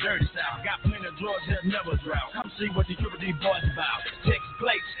down in that dirty south, got plenty of drugs that never drought. Come see what the Triple D boys about. Texas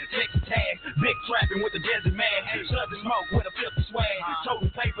plates, Texas tags, big trapping with the desert man. Southern smoke with a filthy swag.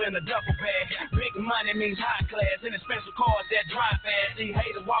 Toting paper in a duffel bag. Big money means high class. Inexpensive cars that drive fast. See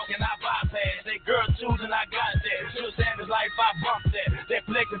haters walking, I bypass. They girl choosing, I got that. Still savage life, I bump that. That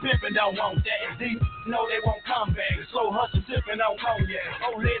flex and pimping don't want that. These know they won't come back. Slow hustle sipping on cognac.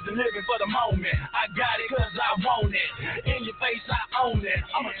 Old heads and living for the moment. I got it cause I want it. In your face, I own it.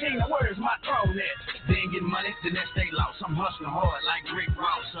 I'm a king, where's my throne at? They ain't getting money, the next day lost. I'm hustling hard like Rick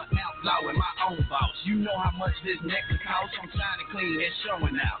Ross, an outlaw with my own boss. You know how much this necklace costs. I'm shining clean, it's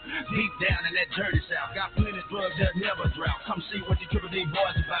showing out. Deep down in that dirty south, got plenty of drugs that never drought. Come see what the Triple D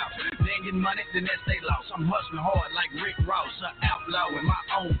boys about. They ain't getting money, the next day lost. I'm hustling hard like Rick Ross, an outlaw with my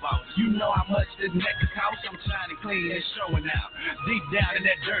own boss. You know how much this necklace costs. I'm shining clean, it's showing out. Deep down in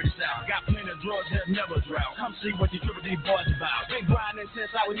that dirty south, got plenty of drugs that never drought. Come see what the Triple D boys about. Been grinding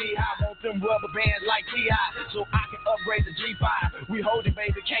since I was knee-high. Want them rubber bands like T.I. so I can upgrade the G5. We hold it,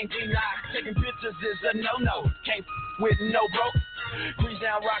 baby, can't deny. Taking pictures is a no-no. Can't with no broke. Grease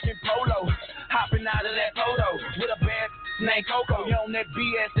down rockin' polo. Hopping out of that photo with a bad named Coco. You on that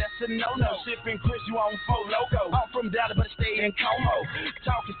BS, that's a no-no. Sipping Chris, you on full loco. I'm from Dallas, but stay in Como.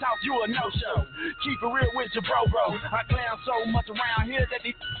 Talk is talk, you a no-show. Keep it real with your bro. I clown so much around here that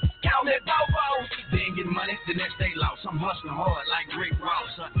they count that bobo. They ain't getting money, the next day lost. I'm hustling hard like Rick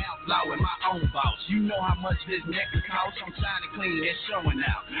Ross, an outlaw with my own boss. You know how much this necklace costs. I'm shining clean, it's showing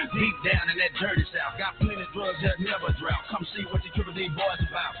out. Deep down in that dirty south, got plenty of drugs that never drought. Come see what the Triple D boys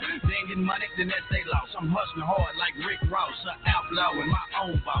about. They ain't getting money, the next day lost. I'm hustling hard like Rick Ross, an outlaw with my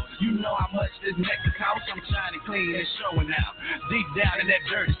own boss. You know how much this necklace costs. I'm shining clean, it's showing out. Deep down in that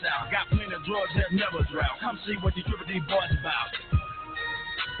dirty south, got plenty of drugs that never drought. Come see what the Triple D boys about.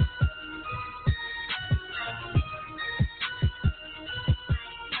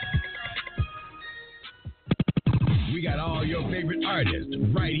 We got all your favorite artists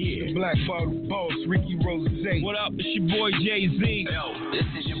right here. The Black Bottle Boss, Ricky Rose. What up? It's your boy Jay-Z. Yo, this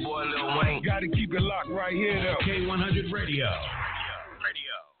is your boy Lil Wayne. Gotta keep it locked right here, though. K100 Radio.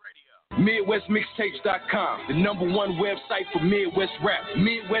 MidwestMixtapes.com, the #1 website for Midwest rap.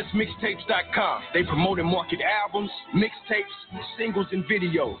 MidwestMixtapes.com. They promote and market albums, mixtapes, singles, and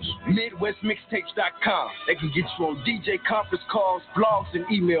videos. MidwestMixtapes.com. They can get you on DJ conference calls, blogs, and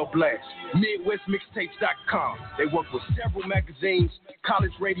email blasts. MidwestMixtapes.com. They work with several magazines,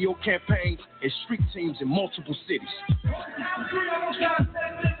 college radio campaigns, and street teams in multiple cities.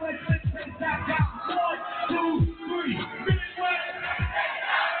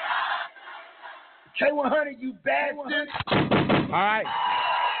 K100, you bastard. All right.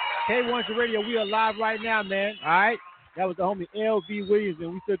 K100 Radio, we are live right now, man. All right. That was the homie LV Williams,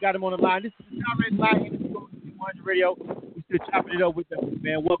 and we still got him on the line. This is Direct Live interview on K100 Radio. We still chopping it up with them,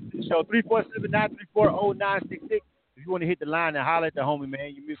 man. Welcome to the show. 347-934-0966. If you want to hit the line and holler at the homie,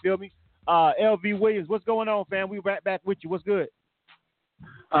 man. You feel me? LV Williams, what's going on, fam? We right back with you. What's good?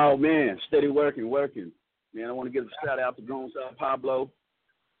 Oh, man. Steady working. Man, I want to give a shout out to Gonzalo Pablo,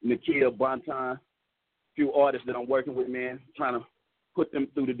 Nikhil Bonton. Few artists that I'm working with, man, trying to put them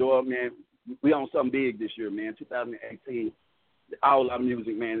through the door, man. We on something big this year, man. 2018, all our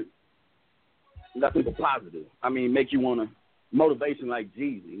music, man, nothing but positive. I mean, make you want to motivation like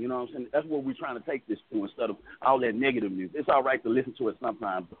Jeezy. You know what I'm saying? That's what we're trying to take this to instead of all that negative music. It's all right to listen to it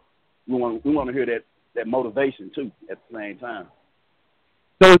sometimes, but we want to hear that motivation too at the same time.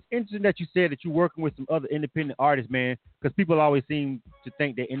 So it's interesting that you said that you're working with some other independent artists, man, because people always seem to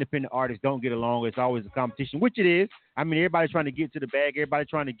think that independent artists don't get along. It's always a competition, which it is. I mean, everybody's trying to get to the bag. Everybody's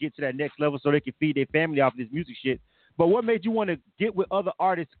trying to get to that next level so they can feed their family off this music shit. But what made you want to get with other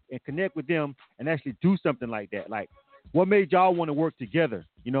artists and connect with them and actually do something like that? Like, what made y'all want to work together,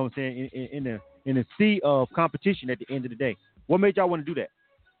 you know what I'm saying, in a sea of competition at the end of the day? What made y'all want to do that?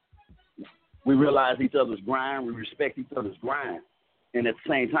 We realize each other's grind. We respect each other's grind. And at the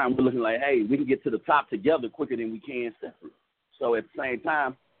same time, we're looking like, hey, we can get to the top together quicker than we can separate. So at the same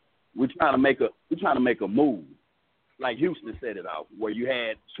time, we're trying to make a move. Like Houston set it out, where you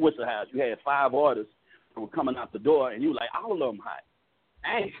had Swisher House, you had 5 artists that were coming out the door, and you were like, all of them hot.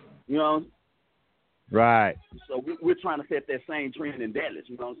 Hey, you know? Right. So we're trying to set that same trend in Dallas,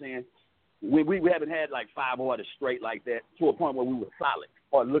 you know what I'm saying? We haven't had like 5 artists straight like that to a point where we were solid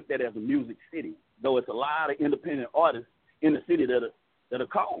or looked at as a music city, though it's a lot of independent artists in the city that are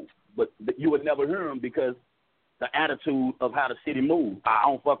cold, but you would never hear them because the attitude of how the city moves. I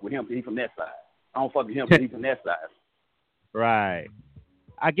don't fuck with him because he's from that side. I don't fuck with him because he's from that side. Right.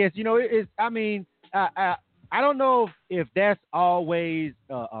 I guess, you know, I mean, I don't know if that's always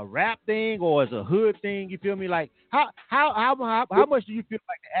a rap thing or as a hood thing. You feel me? Like, how much do you feel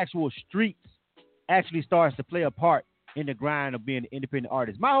like the actual streets actually starts to play a part in the grind of being an independent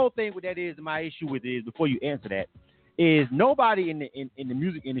artist? My whole thing with that is, my issue with it is, before you answer that, is nobody in the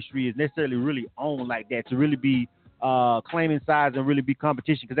music industry is necessarily really on like that to really be claiming size and really be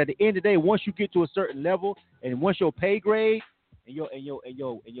competition. Because at the end of the day, once you get to a certain level and once your pay grade and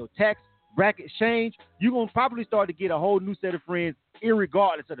your tax bracket change, you're gonna probably start to get a whole new set of friends,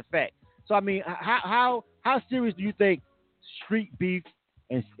 irregardless of the fact. So I mean, how serious do you think street beef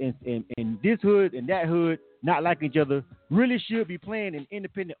and this hood and that hood not liking each other really should be playing in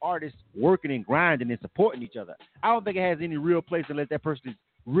independent artists working and grinding and supporting each other? I don't think it has any real place unless that person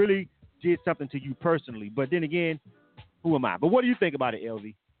really did something to you personally. But then again, who am I? But what do you think about it,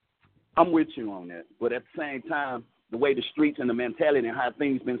 LV? I'm with you on that. But at the same time, the way the streets and the mentality and how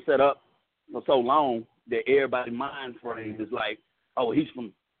things been set up for so long, that everybody's mind frame is like, oh, he's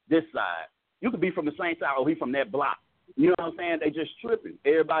from this side. You could be from the same side, oh, he's from that block. You know what I'm saying? They just tripping.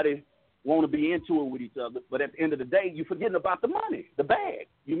 Everybody want to be into it with each other, but at the end of the day, you're forgetting about the money, the bag.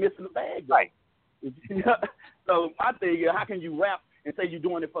 You're missing the bag. Right. So my thing is, how can you rap and say you're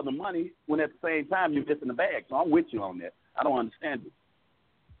doing it for the money when at the same time you're missing the bag? So I'm with you on that. I don't understand it.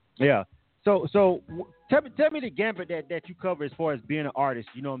 Yeah. So tell me the gambit that you cover as far as being an artist.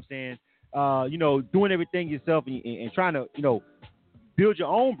 You know what I'm saying? You know, doing everything yourself and trying to, you know, build your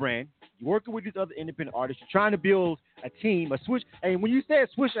own brand. You're working with these other independent artists. You're trying to build a team, a switch. And when you say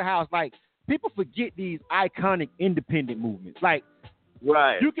Swisher House, like, people forget these iconic independent movements. Like,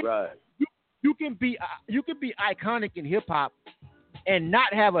 you can be iconic in hip hop and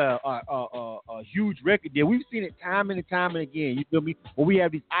not have a huge record deal. We've seen it time and time and again. You feel me? When we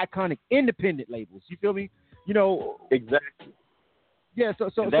have these iconic independent labels. You feel me? You know, exactly. Yeah. So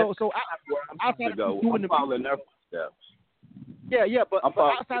outside of doing the following their footsteps. Yeah, but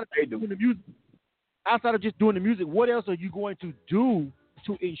outside of just doing the music, what else are you going to do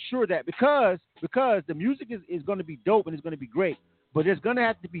to ensure that? Because the music is going to be dope and it's going to be great, but there's going to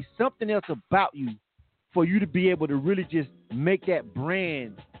have to be something else about you for you to be able to really just make that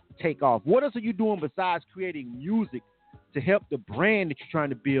brand take off. What else are you doing besides creating music to help the brand that you're trying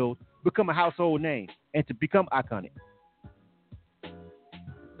to build become a household name and to become iconic?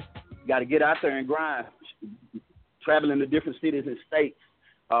 Got to get out there and grind, traveling to different cities and states,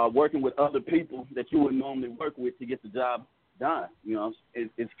 working with other people that you would normally work with to get the job done. You know,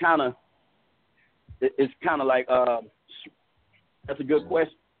 it's kind of like that's a good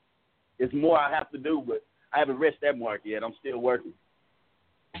question. It's more I have to do, but I haven't reached that mark yet. I'm still working.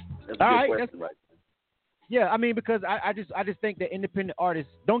 That's a good question, right? Yeah, I mean, because I just think that independent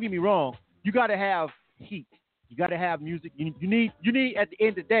artists, don't get me wrong, you got to have heat. You got to have music. You need at the end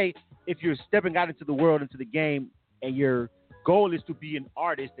of the day, if you're stepping out into the world, into the game, and your goal is to be an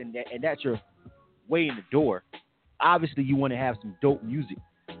artist, and that's your way in the door, obviously you want to have some dope music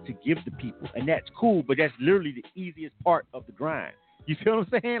to give the people, and that's cool, but that's literally the easiest part of the grind. You feel what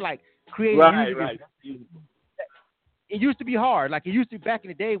I'm saying? Like, creating music. Right. It used to be hard. Like, it used to be back in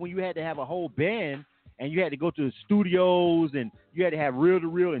the day when you had to have a whole band, and you had to go to the studios, and you had to have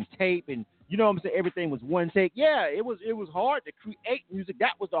reel-to-reel and tape, and you know what I'm saying? Everything was one take. Yeah, it was hard to create music.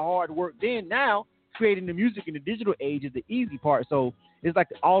 That was the hard work then. Now, creating the music in the digital age is the easy part. So it's like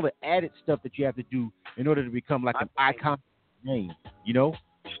all the added stuff that you have to do in order to become like an icon name, you know?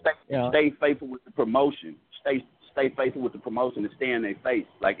 Stay faithful with the promotion. Stay faithful with the promotion and stay in their face,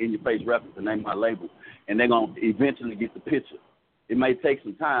 like In Your Face Records, the name of my label. And they're going to eventually get the picture. It may take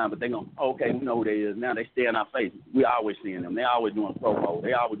some time, but they're going to, okay, we know who they is now. They stay in our face. We always seeing them. They always doing promo.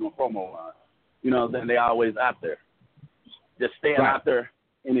 They always doing promo lines. You know what I'm saying? They always out there. Just staying out there,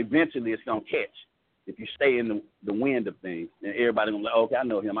 and eventually it's going to catch. If you stay in the wind of things, and everybody going to be like, okay, I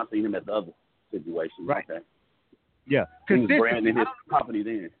know him. I seen him at the other situation. Right. Okay. Yeah. He was branding his company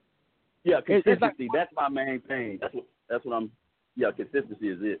then. Yeah, consistency. That's my main thing. That's what I'm. Yeah, consistency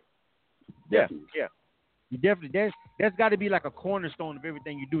is it. Definitely. Yeah. You definitely. That's got to be like a cornerstone of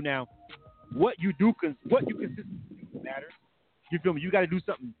everything you do now. What you consistently do matters. You feel me? You got to do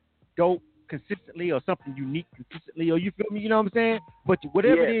something dope consistently, or something unique consistently, or you feel me? You know what I'm saying? But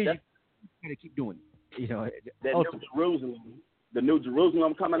whatever it is, you got to keep doing it. You know. The new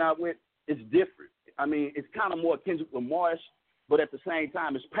Jerusalem coming out with, it's different. I mean, it's kind of more Kendrick Lamar's, but at the same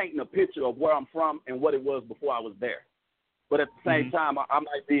time, it's painting a picture of where I'm from and what it was before I was there. But at the same time, I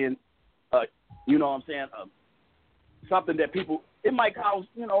might be in, you know what I'm saying, something that people, it might cause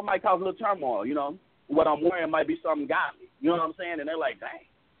a little turmoil, you know. What I'm wearing might be something godly, you know what I'm saying? And they're like, dang,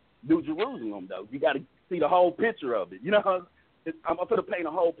 New Jerusalem, though. You got to see the whole picture of it, you know. I'm going to paint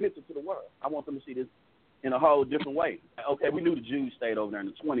a whole picture to the world. I want them to see this in a whole different way. Okay, we knew the Jews stayed over there in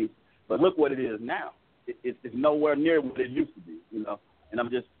the 20s, but look what it is now. It's nowhere near what it used to be, you know. And I'm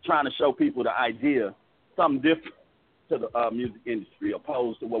just trying to show people the idea, something different to the music industry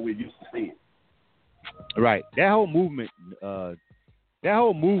opposed to what we're used to seeing. Right. That whole movement that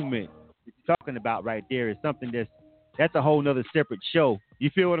you're talking about right there is something that's a whole nother separate show.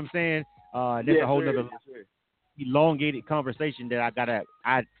 You feel what I'm saying? That's a whole nother elongated conversation that that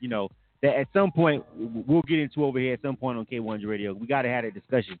at some point we'll get into over here at some point on K100 Radio. We got to have a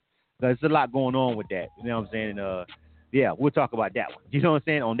discussion. There's a lot going on with that. You know what I'm saying? Yeah, we'll talk about that one. You know what I'm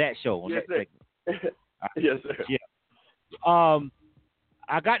saying? On that show. On that segment. Yes, sir. Yeah.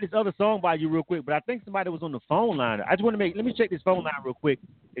 I got this other song by you real quick, but I think somebody was on the phone line. I just want to let me check this phone line real quick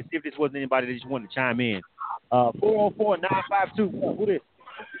and see if this wasn't anybody that just wanted to chime in. 404-952. Who this?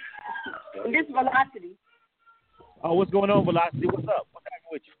 This is Velocity. Oh, what's going on, Velocity? What's up? What's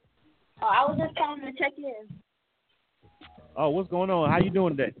happening with you? I was just calling to check in. Oh, what's going on? How you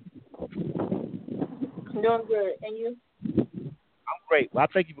doing today? I'm doing good. And you? I'm great. Well, I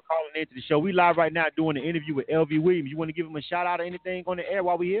thank you for calling in to the show. We live right now doing an interview with LV Williams. You want to give him a shout out or anything on the air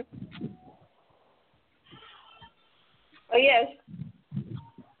while we're here? Oh, yes.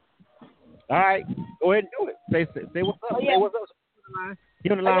 All right. Go ahead and do it. Say what's up. Oh, yeah. Say what's up.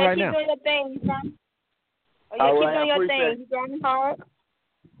 You're on the line right now. Keep doing your thing, son. Oh, yeah, All keep right, doing your thing. You grinding hard?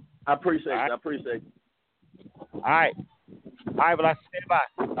 I appreciate it. All right. All right, well, I stand by.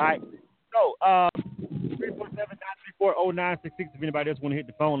 All right. So, 347-934-0966 if anybody else want to hit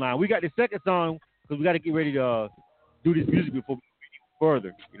the phone line. We got the second song because we got to get ready to do this music before we go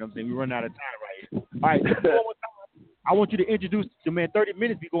further. You know what I'm saying? We run out of time right here. All right. One more time. I want you to introduce your man. 30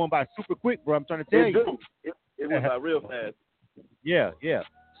 minutes be going by super quick, bro. I'm trying to tell you. It went by real fast. Yeah.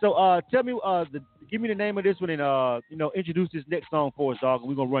 So, tell me, give me the name of this one and, introduce this next song for us, dog. And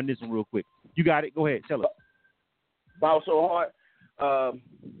we're going to run this one real quick. You got it. Go ahead. Tell us. Ball So Hard.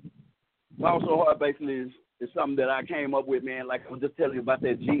 Ball So Hard basically is something that I came up with, man. Like I was just telling you about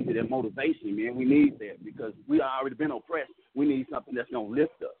that Jesus, that motivation, man. We need that because we already been oppressed. We need something that's going to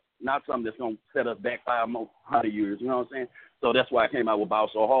lift us, not something that's going to set us back 500 years. You know what I'm saying? So that's why I came out with Ball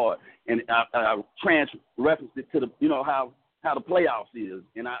So Hard. And I trans-referenced it to how how the playoffs is.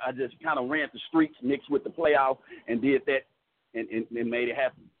 And I just kind of ran the streets mixed with the playoff and did that and made it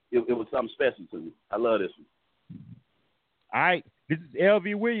happen. It was something special to me. I love this one. All right. This is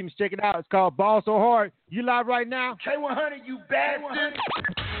LV Williams. Check it out. It's called Ball So Hard. You live right now? K100, you bastard.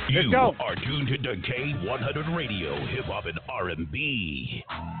 Let's You go. are tuned to K100 Radio, Hip Hop and R&B.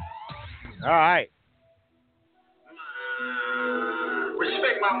 All right.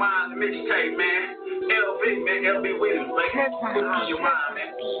 Respect my mind, the mixtape, man. LV, man, LV Williams, baby. Put on your mind,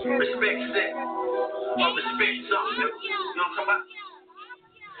 man. Respect set. Respect something. You know what I'm talking about?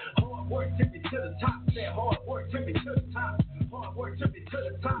 Hard work took me to the top. Said hard work took me to the top. Hard work took me to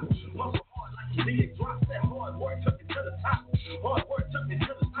the top. Muscle hard like you did drop. Said hard work took me to the top. Hard work took me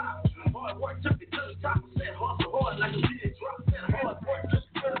to the top. Hard work took me to the top. Said hustle hard like you did drop. Said hard work took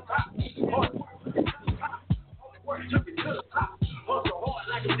me to the top. Hard work took me to the top. Hard work took me to the top. Hustle hard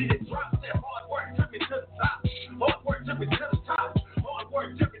like you did drop. Said hard work took me to the top. Hard work took me to the top. Hard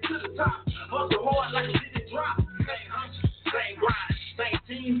work took me to the top. Hustle hard like you did drop. Same hustle, same grind, same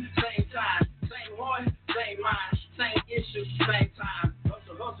team, same time, same heart, same mind, same issue, same time.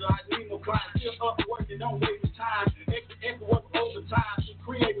 Hustle, I need more clients. Still up working, don't waste time. Extra work overtime to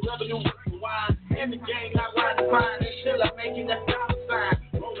create revenue, wine. In the game, I ride the fine until I make it that dollar sign.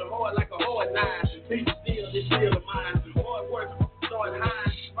 Rolling hard like a hard nine. People steal, they steal of mine. Hard work, start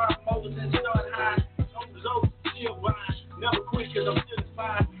high. Fire motors and start high. Numbers over, still grind. Never quit cause I'm still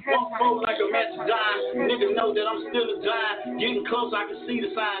inspired. Walk forward like a match dime. Niggas know that I'm still a giant. Getting close, I can see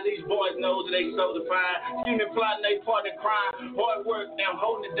the sign. These boys know that they so defined. Scheming, plotting, they partner crime. Hard work, now I'm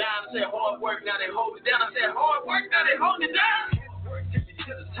holding it down. I said hard work, now they hold it down. I said hard work, now they hold it down. Hard work took me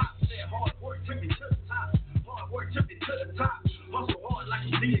to the top. I said hard work took me to the top. Hard work took me to the top. Hustle hard like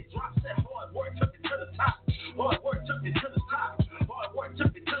you did drop. I said hard work took me to the top. Hard work took me to the top. Hard work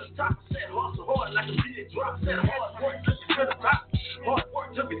took me to the top. I said hustle hard like you did drop. I said hard work took me to the top. Hard work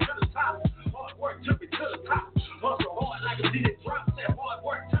took me to the top. Hard work took me to the top. Hustle hard like you did drop. I said hard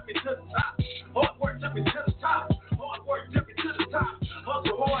work took me to the top. Hard work took me to the top. Hard work took me to the top.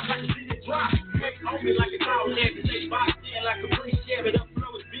 Hustle hard like you did drop. Make on me like it's all heavy. They box in like a free Chevy. Up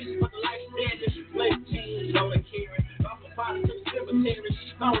flow is busy for the life standard. Play teams, don't care. I'm a father to the cemetery.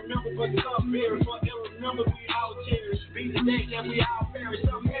 I remember but some mirror. Forever remember we all cherish. Be the day that we all perish.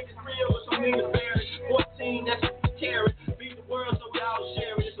 Some niggas real, some niggas buried. 14, that's carry. Be the world so we all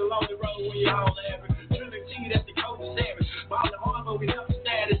share it. It's a lonely road when you all average. Trinity, that's the coach savage. Ballin' hard but we never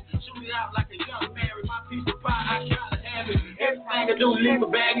status. Shoot it out like a young Mary. My piece of pie, I gotta have it. Everything I do, leave a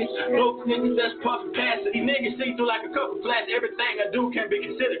baggage. No niggas that's puffin' past it. These niggas see through like a couple flash. Everything I do can be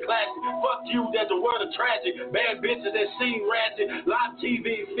considered classic. Fuck you, that's a word of tragic. Bad bitches that seem ratchet. Live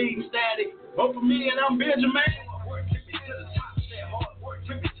TV, feeding static. Vote for me and I'm Benjamin. Hard work took me to the top. Said hard work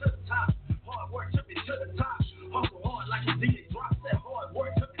took me to the top. Hard work took me to the top. Hustle hard like you did drop. Said hard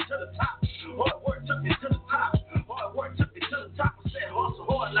work took me to the top. Hard work took me to the top. Hard work took me to the top. I said hustle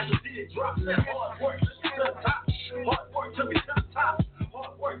hard like you did drop. Said hard work took me to the top. Hard work took me to the top.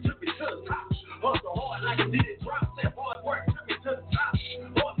 Hard work took me to the top. Hustle hard like you did drop. Said hard work took me to the top.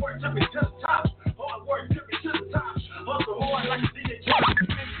 Hard work took me to the top. Hard work took me to the top. Hustle hard like you did drop.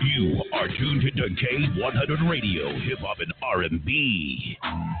 You are tuned to K100 Radio, Hip Hop and R&B.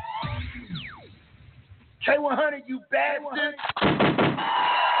 K100, you bastard.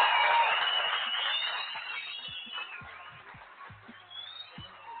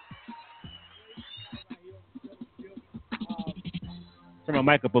 Turn my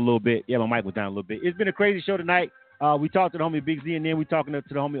mic up a little bit. Yeah, my mic was down a little bit. It's been a crazy show tonight. We talked to the homie Big Z, and then we talking to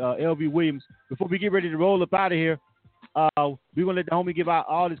the homie LV Williams. Before we get ready to roll up out of here, we're going to let the homie give out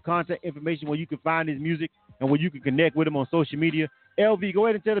all his contact information where you can find his music and where you can connect with him on social media. LV, go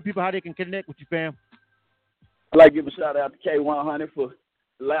ahead and tell the people how they can connect with you, fam. I'd like to give a shout out to K100 for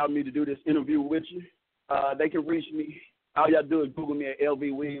allowing me to do this interview with you. They can reach me. All y'all do is Google me at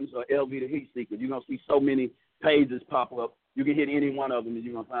LV Williams or LV the Heat Seeker. You're going to see so many pages pop up. You can hit any one of them and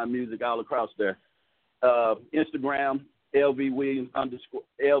you're going to find music all across there. Instagram, LV Williams LV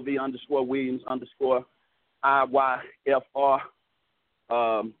 _ Williams _ IYFR.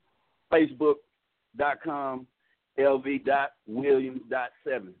 Facebook.com,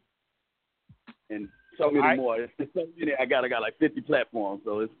 LV.Williams.7. And so many more. It's so many. I got like 50 platforms.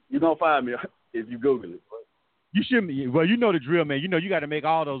 So you're going to find me if you Google it. You shouldn't. Well, you know the drill, man. You know you got to make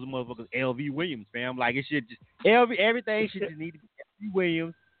all those motherfuckers LV Williams, fam. Like it should just everything should just need to be LV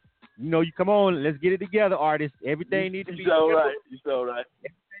Williams. You know, you come on, let's get it together, artists. Everything needs to be. You're so right. You're so right.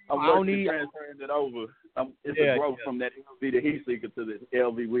 I'm working transferring it over. It's a growth from that LV the Heat Seeker to this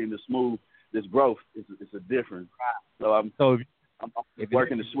LV Williams, the smooth. This growth is a difference. So I'm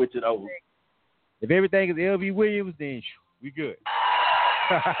working to switch it over. If everything is LV Williams, then We good.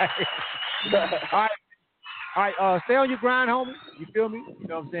 All right. Stay on your grind, homie. You feel me? You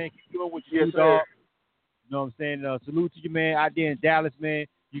know what I'm saying? Keep doing what you do, dog. You know what I'm saying? Salute to you, man, out there in Dallas, man.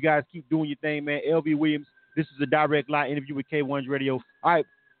 You guys keep doing your thing, man. LV Williams, this is a direct line interview with K1's Radio. All right.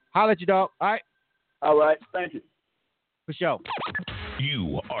 Holla at you, dog. All right? All right. Thank you. For sure.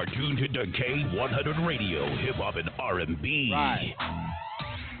 You are tuned to K100 Radio, Hip Hop and R&B. Right.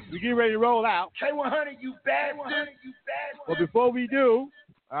 We getting ready to roll out. K100, you bastard. But before we do,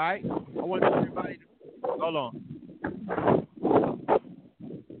 all right, I want everybody to hold on.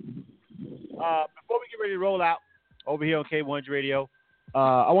 Before we get ready to roll out over here on K100 Radio,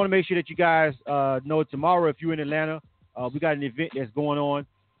 I want to make sure that you guys know tomorrow, if you're in Atlanta, we got an event that's going on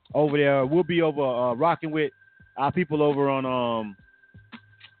over there. We'll be over rocking with our people over on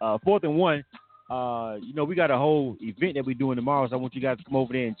 4th and 1. We got a whole event that we're doing tomorrow, so I want you guys to come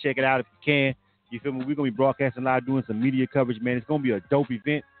over there and check it out if you can. You feel me? We're going to be broadcasting live, doing some media coverage, man. It's going to be a dope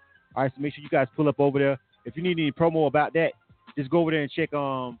event. All right, so make sure you guys pull up over there. If you need any promo about that, just go over there and check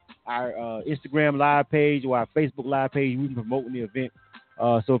our Instagram live page or our Facebook live page. We've been promoting the event.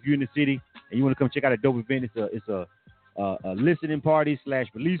 So if you're in the city and you want to come check out a dope event, it's a listening party /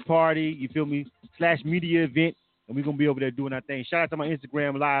 release party, you feel me, / media event. And we're going to be over there doing our thing. Shout out to my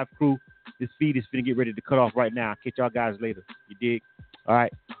Instagram live crew. This feed is finna get ready to cut off right now. I'll catch y'all guys later. You dig? All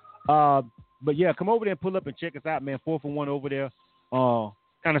right. But yeah, come over there and pull up and check us out, man. 4th and 1 over there.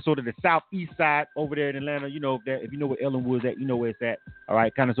 Kind of sort of the southeast side over there in Atlanta. You know, if you know where Ellenwood's at, you know where it's at. All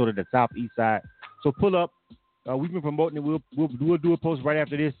right. Kind of sort of the southeast side. So pull up. We've been promoting it. We'll do a post right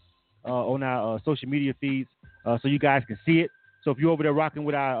after this on our social media feeds so you guys can see it. So if you're over there rocking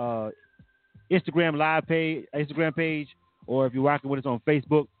with our Instagram page, or if you're rocking with us on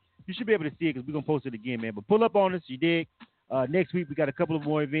Facebook, you should be able to see it because we're going to post it again, man. But pull up on us. You dig? Next week, we got a couple of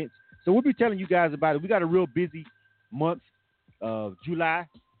more events. So we'll be telling you guys about it. We got a real busy month of July.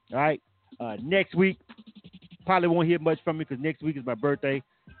 All right. Next week, probably won't hear much from me because next week is my birthday.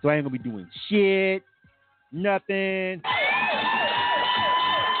 So I ain't going to be doing shit. Nothing.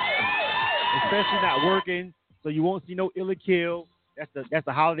 Especially not working. So you won't see no Illa Kill. That's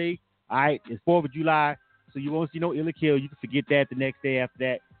the holiday. All right. It's 4th of July. So you won't see no Illa Kill. You can forget that the next day after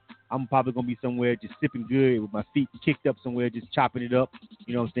that. I'm probably going to be somewhere just sipping good with my feet kicked up somewhere, just chopping it up.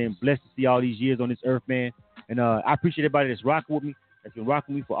 You know what I'm saying? Blessed to see all these years on this earth, man. And I appreciate everybody that's rocking with me, that's been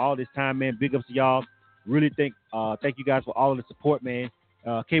rocking with me for all this time, man. Big ups to y'all. Really thank you guys for all of the support, man.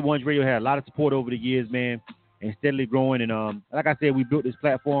 K1's Radio had a lot of support over the years, man, and steadily growing. And like I said, we built this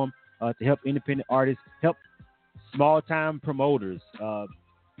platform to help independent artists, help small-time promoters,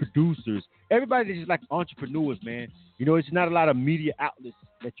 producers, everybody that's just like entrepreneurs, man. You know, it's not a lot of media outlets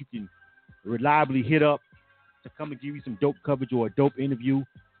that you can reliably hit up to come and give you some dope coverage or a dope interview.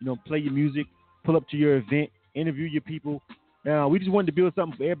 You know, play your music, pull up to your event, interview your people. Now, we just wanted to build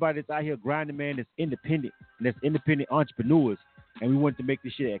something for everybody that's out here grinding, man, that's independent, and that's independent entrepreneurs. And we wanted to make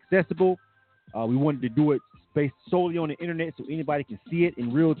this shit accessible. We wanted to do it based solely on the internet so anybody can see it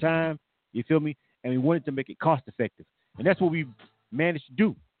in real time. You feel me? And we wanted to make it cost effective. And that's what we managed to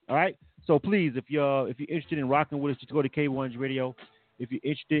do. All right. So please, if you're interested in rocking with us, just go to K1's Radio. If you're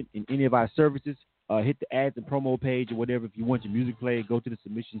interested in any of our services, hit the ads and promo page or whatever. If you want your music played, go to the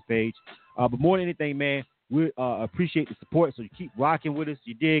submissions page. But more than anything, man, we appreciate the support. So you keep rocking with us.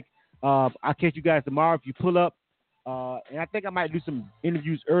 You dig? I'll catch you guys tomorrow if you pull up. And I think I might do some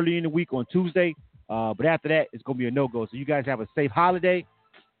interviews early in the week on Tuesday. But after that, it's going to be a no-go. So you guys have a safe holiday.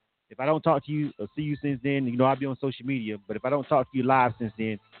 If I don't talk to you or see you since then, you know, I'll be on social media. But if I don't talk to you live since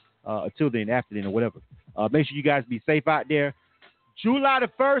then, until then, after then, or whatever, make sure you guys be safe out there. July the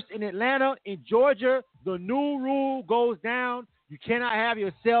 1st in Atlanta, in Georgia, the new rule goes down. You cannot have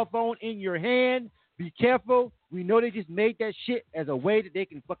your cell phone in your hand. Be careful. We know they just made that shit as a way that they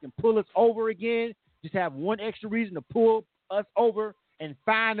can fucking pull us over again. Just have one extra reason to pull us over and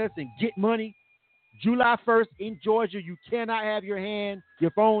fine us and get money. July 1st in Georgia, you cannot have your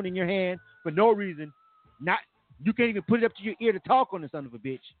phone in your hand for no reason. You can't even put it up to your ear to talk on the son of a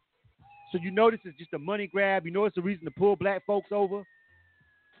bitch. So you know this is just a money grab. You know it's a reason to pull black folks over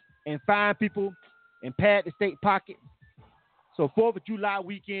and fine people and pad the state pocket. So 4th of July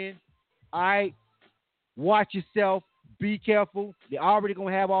weekend, all right, watch yourself. Be careful. They're already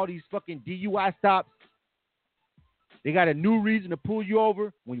going to have all these fucking DUI stops. They got a new reason to pull you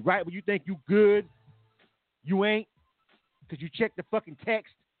over when you think you good. You ain't, because you check the fucking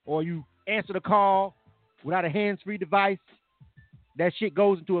text or you answer the call without a hands-free device. That shit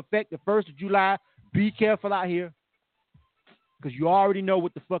goes into effect the 1st of July. Be careful out here, because you already know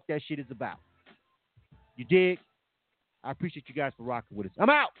what the fuck that shit is about. You dig? I appreciate you guys for rocking with us.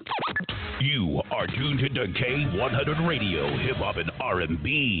 I'm out. You are tuned to K100 Radio, Hip Hop and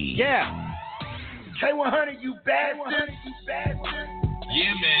R&B. Yeah. K100, you bastard.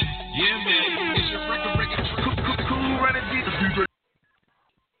 Yeah, man. It's your record. Cool running deep.